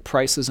specific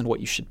prices and what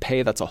you should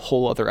pay. That's a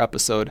whole other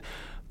episode.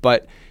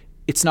 But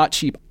it's not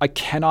cheap. I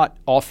cannot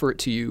offer it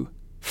to you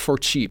for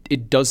cheap.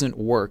 It doesn't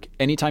work.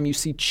 Anytime you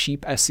see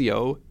cheap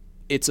SEO,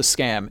 it's a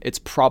scam. It's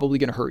probably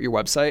going to hurt your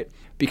website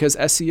because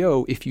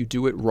SEO, if you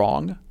do it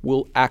wrong,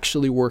 will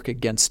actually work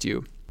against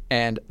you.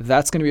 And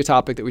that's going to be a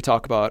topic that we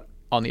talk about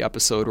on the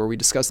episode where we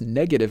discuss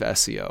negative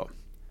SEO.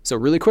 So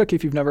really quick,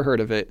 if you've never heard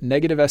of it,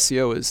 negative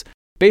SEO is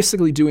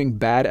basically doing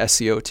bad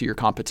SEO to your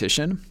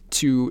competition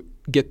to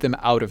get them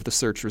out of the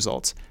search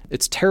results.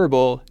 It's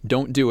terrible.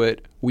 Don't do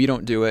it. We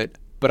don't do it.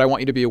 But I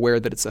want you to be aware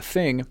that it's a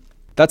thing.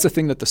 That's a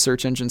thing that the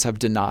search engines have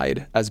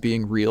denied as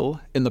being real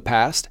in the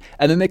past.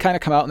 And then they kind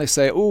of come out and they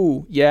say,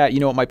 oh, yeah,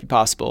 it might be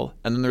possible.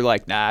 And then they're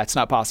like, nah, it's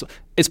not possible.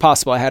 It's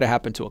possible. I had it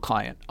happen to a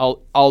client.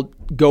 I'll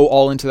go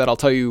all into that. I'll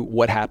tell you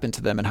what happened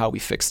to them and how we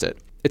fixed it.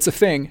 It's a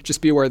thing.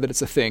 Just be aware that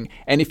it's a thing.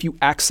 And if you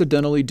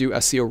accidentally do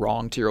SEO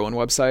wrong to your own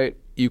website,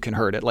 you can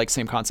hurt it. Like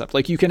same concept.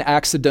 Like you can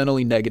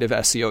accidentally negative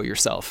SEO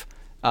yourself,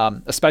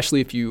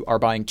 especially if you are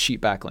buying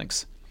cheap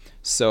backlinks.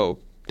 So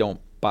don't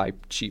buy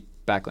cheap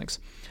backlinks.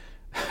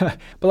 But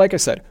like I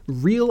said,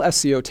 real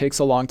SEO takes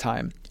a long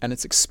time and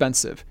it's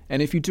expensive.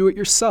 And if you do it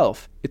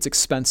yourself, it's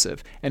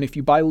expensive. And if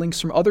you buy links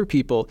from other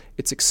people,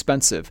 it's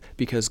expensive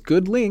because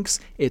good links,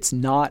 it's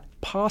not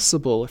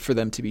possible for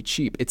them to be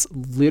cheap. It's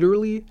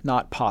literally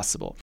not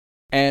possible.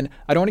 And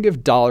I don't want to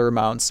give dollar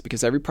amounts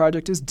because every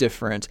project is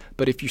different.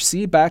 But if you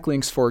see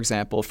backlinks, for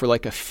example, for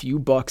like a few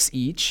bucks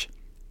each,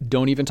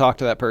 don't even talk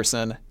to that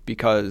person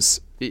because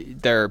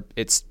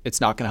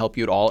it's not going to help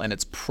you at all. And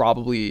it's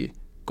probably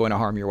going to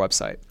harm your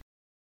website.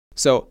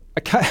 So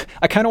I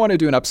kind of want to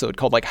do an episode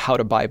called like how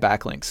to buy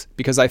backlinks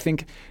because I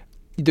think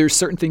there's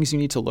certain things you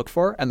need to look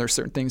for and there's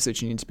certain things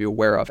that you need to be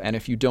aware of. And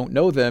if you don't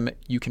know them,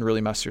 you can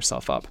really mess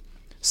yourself up.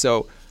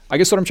 So I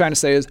guess what I'm trying to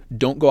say is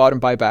don't go out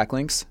and buy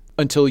backlinks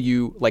until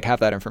you like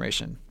have that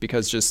information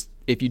because just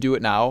if you do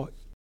it now,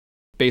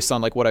 based on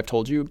like what I've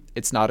told you,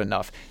 it's not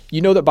enough.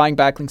 You know that buying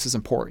backlinks is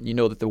important. You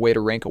know that the way to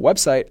rank a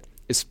website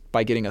is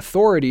by getting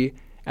authority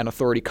and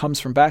authority comes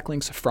from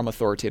backlinks from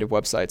authoritative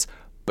websites.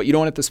 But you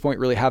don't at this point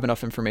really have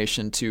enough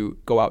information to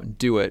go out and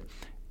do it.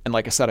 And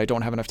like I said, I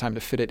don't have enough time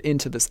to fit it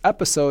into this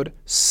episode,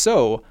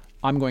 so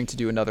I'm going to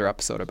do another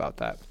episode about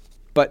that.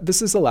 But this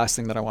is the last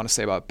thing that I want to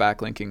say about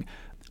backlinking.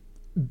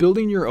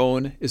 Building your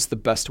own is the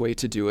best way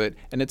to do it,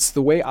 and it's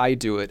the way I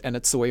do it, and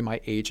it's the way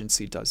my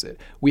agency does it.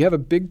 We have a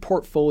big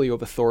portfolio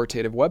of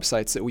authoritative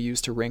websites that we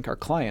use to rank our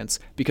clients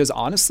because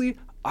honestly,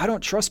 I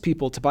don't trust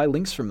people to buy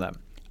links from them.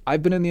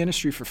 I've been in the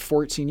industry for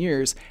 14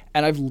 years,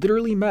 and I've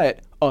literally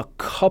met a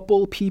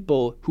couple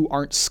people who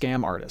aren't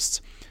scam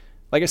artists.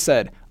 Like I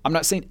said, I'm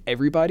not saying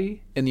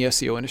everybody in the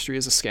SEO industry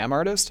is a scam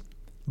artist,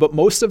 but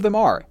most of them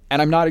are.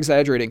 And I'm not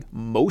exaggerating,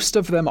 most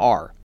of them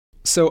are.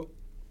 So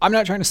I'm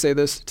not trying to say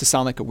this to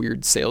sound like a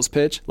weird sales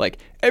pitch, like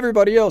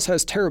everybody else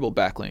has terrible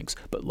backlinks,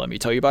 but let me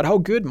tell you about how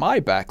good my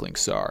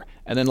backlinks are.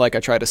 And then like I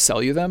try to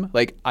sell you them,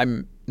 like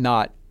I'm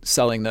not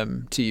selling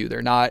them to you.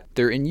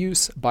 They're in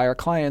use by our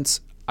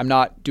clients. I'm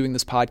not doing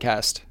this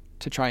podcast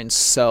to try and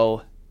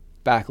sell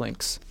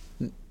backlinks.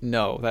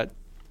 No, that's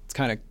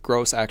kind of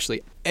gross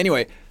actually.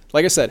 Anyway,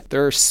 like I said,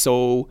 there are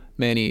so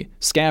many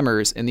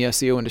scammers in the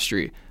SEO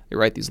industry. They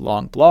write these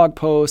long blog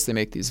posts, they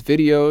make these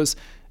videos.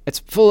 It's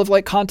full of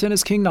like content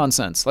is king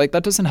nonsense. Like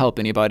that doesn't help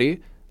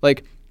anybody.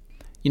 Like,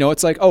 you know,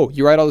 it's like, oh,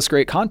 you write all this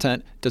great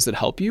content. Does it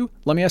help you?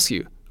 Let me ask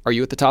you, are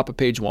you at the top of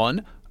page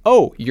 1?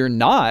 Oh, you're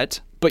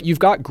not, but you've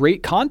got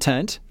great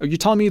content. Are you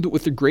telling me that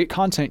with the great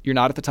content, you're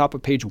not at the top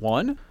of page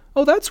 1?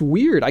 Oh, that's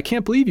weird. I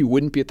can't believe you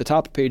wouldn't be at the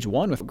top of page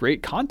 1 with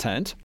great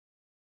content.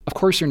 Of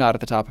course you're not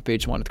at the top of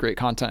page 1 with great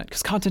content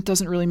because content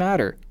doesn't really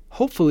matter.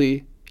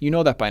 Hopefully you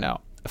know that by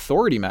now.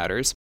 Authority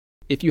matters.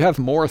 If you have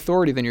more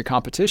authority than your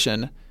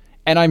competition,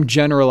 and I'm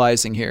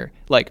generalizing here,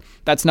 like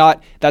that's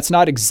not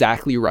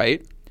exactly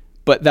right,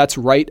 but that's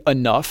right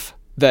enough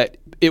that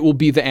it will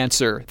be the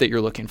answer that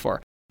you're looking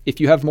for. If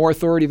you have more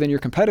authority than your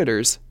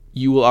competitors,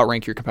 you will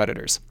outrank your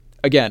competitors.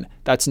 Again,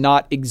 that's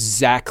not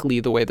exactly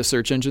the way the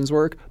search engines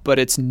work, but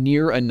it's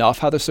near enough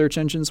how the search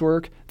engines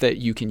work that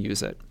you can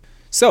use it.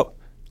 So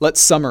let's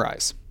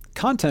summarize.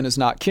 Content is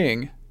not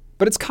king,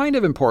 but it's kind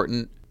of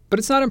important, but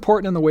it's not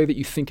important in the way that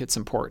you think it's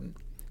important.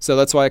 So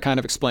that's why I kind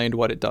of explained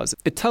what it does.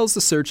 It tells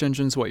the search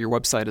engines what your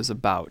website is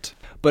about.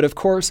 But of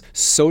course,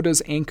 so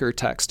does anchor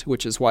text,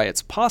 which is why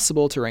it's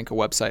possible to rank a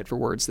website for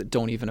words that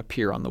don't even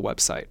appear on the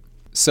website.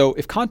 So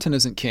if content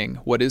isn't king,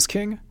 what is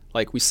king?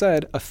 Like we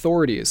said,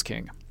 authority is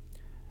king.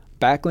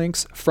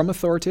 Backlinks from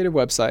authoritative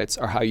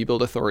websites are how you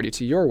build authority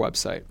to your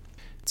website.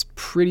 It's a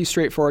pretty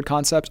straightforward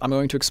concept. I'm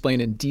going to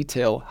explain in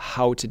detail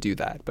how to do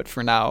that. But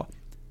for now,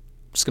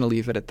 I'm just going to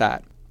leave it at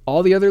that.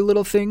 All the other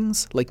little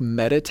things like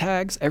meta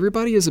tags,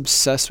 everybody is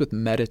obsessed with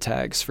meta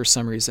tags for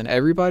some reason.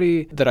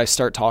 Everybody that I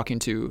start talking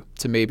to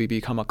maybe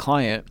become a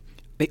client,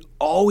 they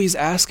always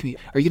ask me,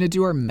 are you going to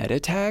do our meta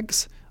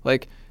tags?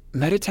 Like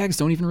meta tags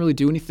don't even really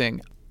do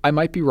anything. I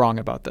might be wrong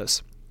about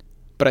this,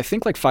 but I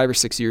think like 5 or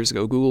 6 years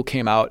ago, Google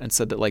came out and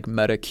said that like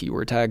meta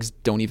keyword tags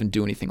don't even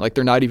do anything. Like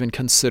they're not even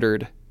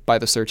considered by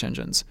the search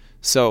engines.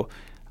 So,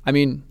 I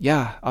mean,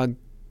 yeah,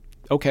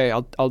 okay,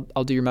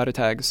 I'll do your meta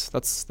tags.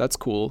 That's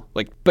cool.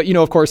 Like, but you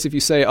know, of course, if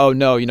you say, oh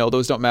no, you know,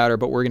 those don't matter,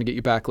 but we're going to get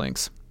you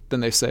backlinks, then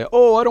they say,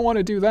 oh, I don't want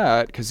to do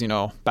that because, you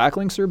know,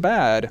 backlinks are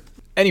bad.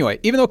 Anyway,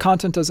 even though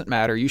content doesn't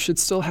matter, you should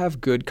still have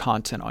good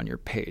content on your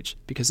page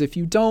because if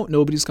you don't,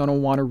 nobody's going to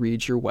want to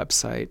read your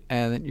website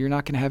and you're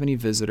not going to have any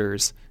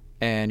visitors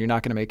and you're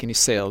not going to make any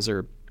sales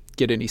or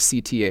get any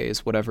CTAs,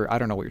 whatever. I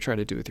don't know what you're trying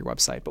to do with your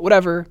website, but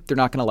whatever, they're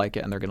not going to like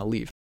it and they're going to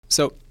leave.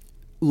 So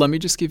let me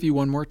just give you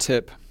one more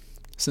tip.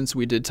 Since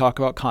we did talk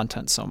about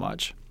content so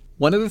much.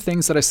 One of the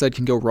things that I said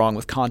can go wrong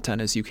with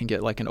content is you can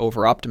get like an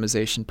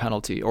over-optimization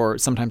penalty, or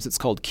sometimes it's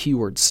called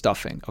keyword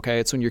stuffing, okay?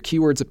 It's when your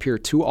keywords appear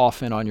too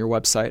often on your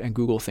website and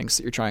Google thinks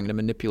that you're trying to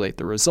manipulate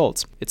the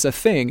results. It's a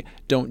thing,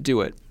 don't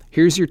do it.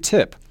 Here's your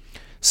tip.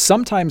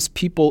 Sometimes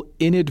people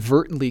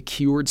inadvertently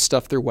keyword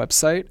stuff their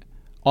website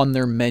on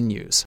their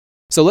menus.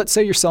 So let's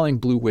say you're selling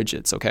blue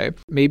widgets, okay?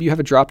 Maybe you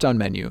have a drop-down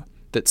menu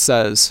that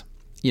says,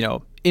 you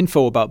know,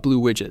 info about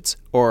blue widgets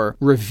or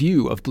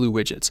review of blue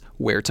widgets,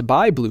 where to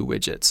buy blue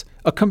widgets,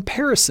 a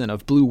comparison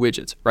of blue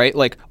widgets, right?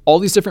 Like all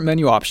these different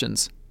menu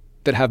options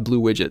that have blue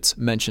widgets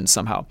mentioned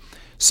somehow.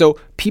 So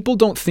people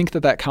don't think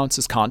that that counts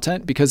as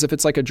content because if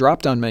it's like a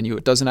drop-down menu,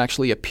 it doesn't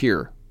actually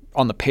appear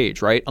on the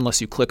page, right? Unless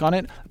you click on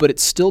it, but it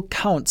still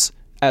counts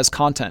as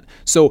content.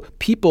 So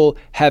people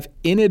have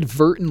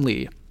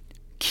inadvertently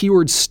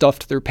keyword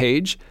stuffed their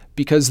page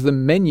because the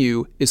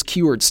menu is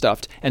keyword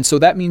stuffed. And so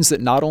that means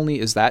that not only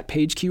is that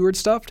page keyword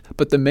stuffed,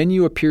 but the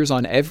menu appears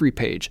on every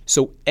page.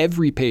 So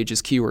every page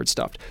is keyword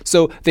stuffed.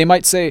 So they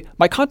might say,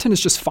 my content is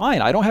just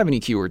fine. I don't have any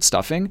keyword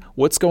stuffing.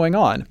 What's going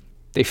on?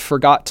 They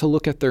forgot to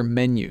look at their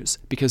menus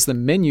because the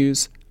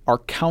menus are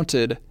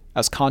counted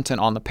as content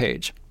on the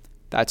page.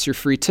 That's your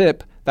free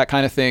tip. That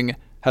kind of thing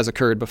has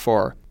occurred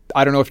before.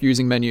 I don't know if you're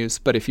using menus,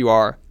 but if you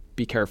are,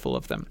 be careful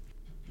of them.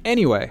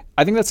 Anyway,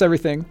 I think that's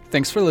everything.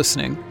 Thanks for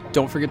listening.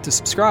 Don't forget to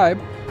subscribe.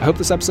 I hope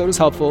this episode is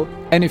helpful.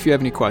 And if you have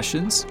any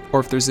questions,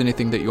 or if there's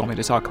anything that you want me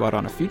to talk about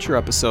on a future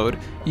episode,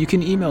 you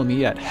can email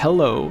me at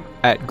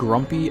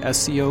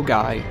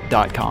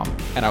hello@grumpyseoguy.com.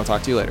 And I'll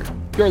talk to you later.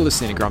 You're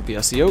listening to Grumpy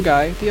SEO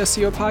Guy, the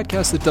SEO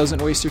podcast that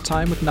doesn't waste your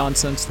time with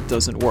nonsense that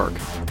doesn't work.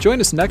 Join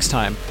us next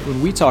time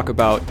when we talk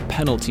about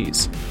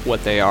penalties,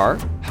 what they are,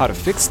 how to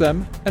fix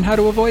them, and how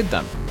to avoid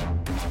them.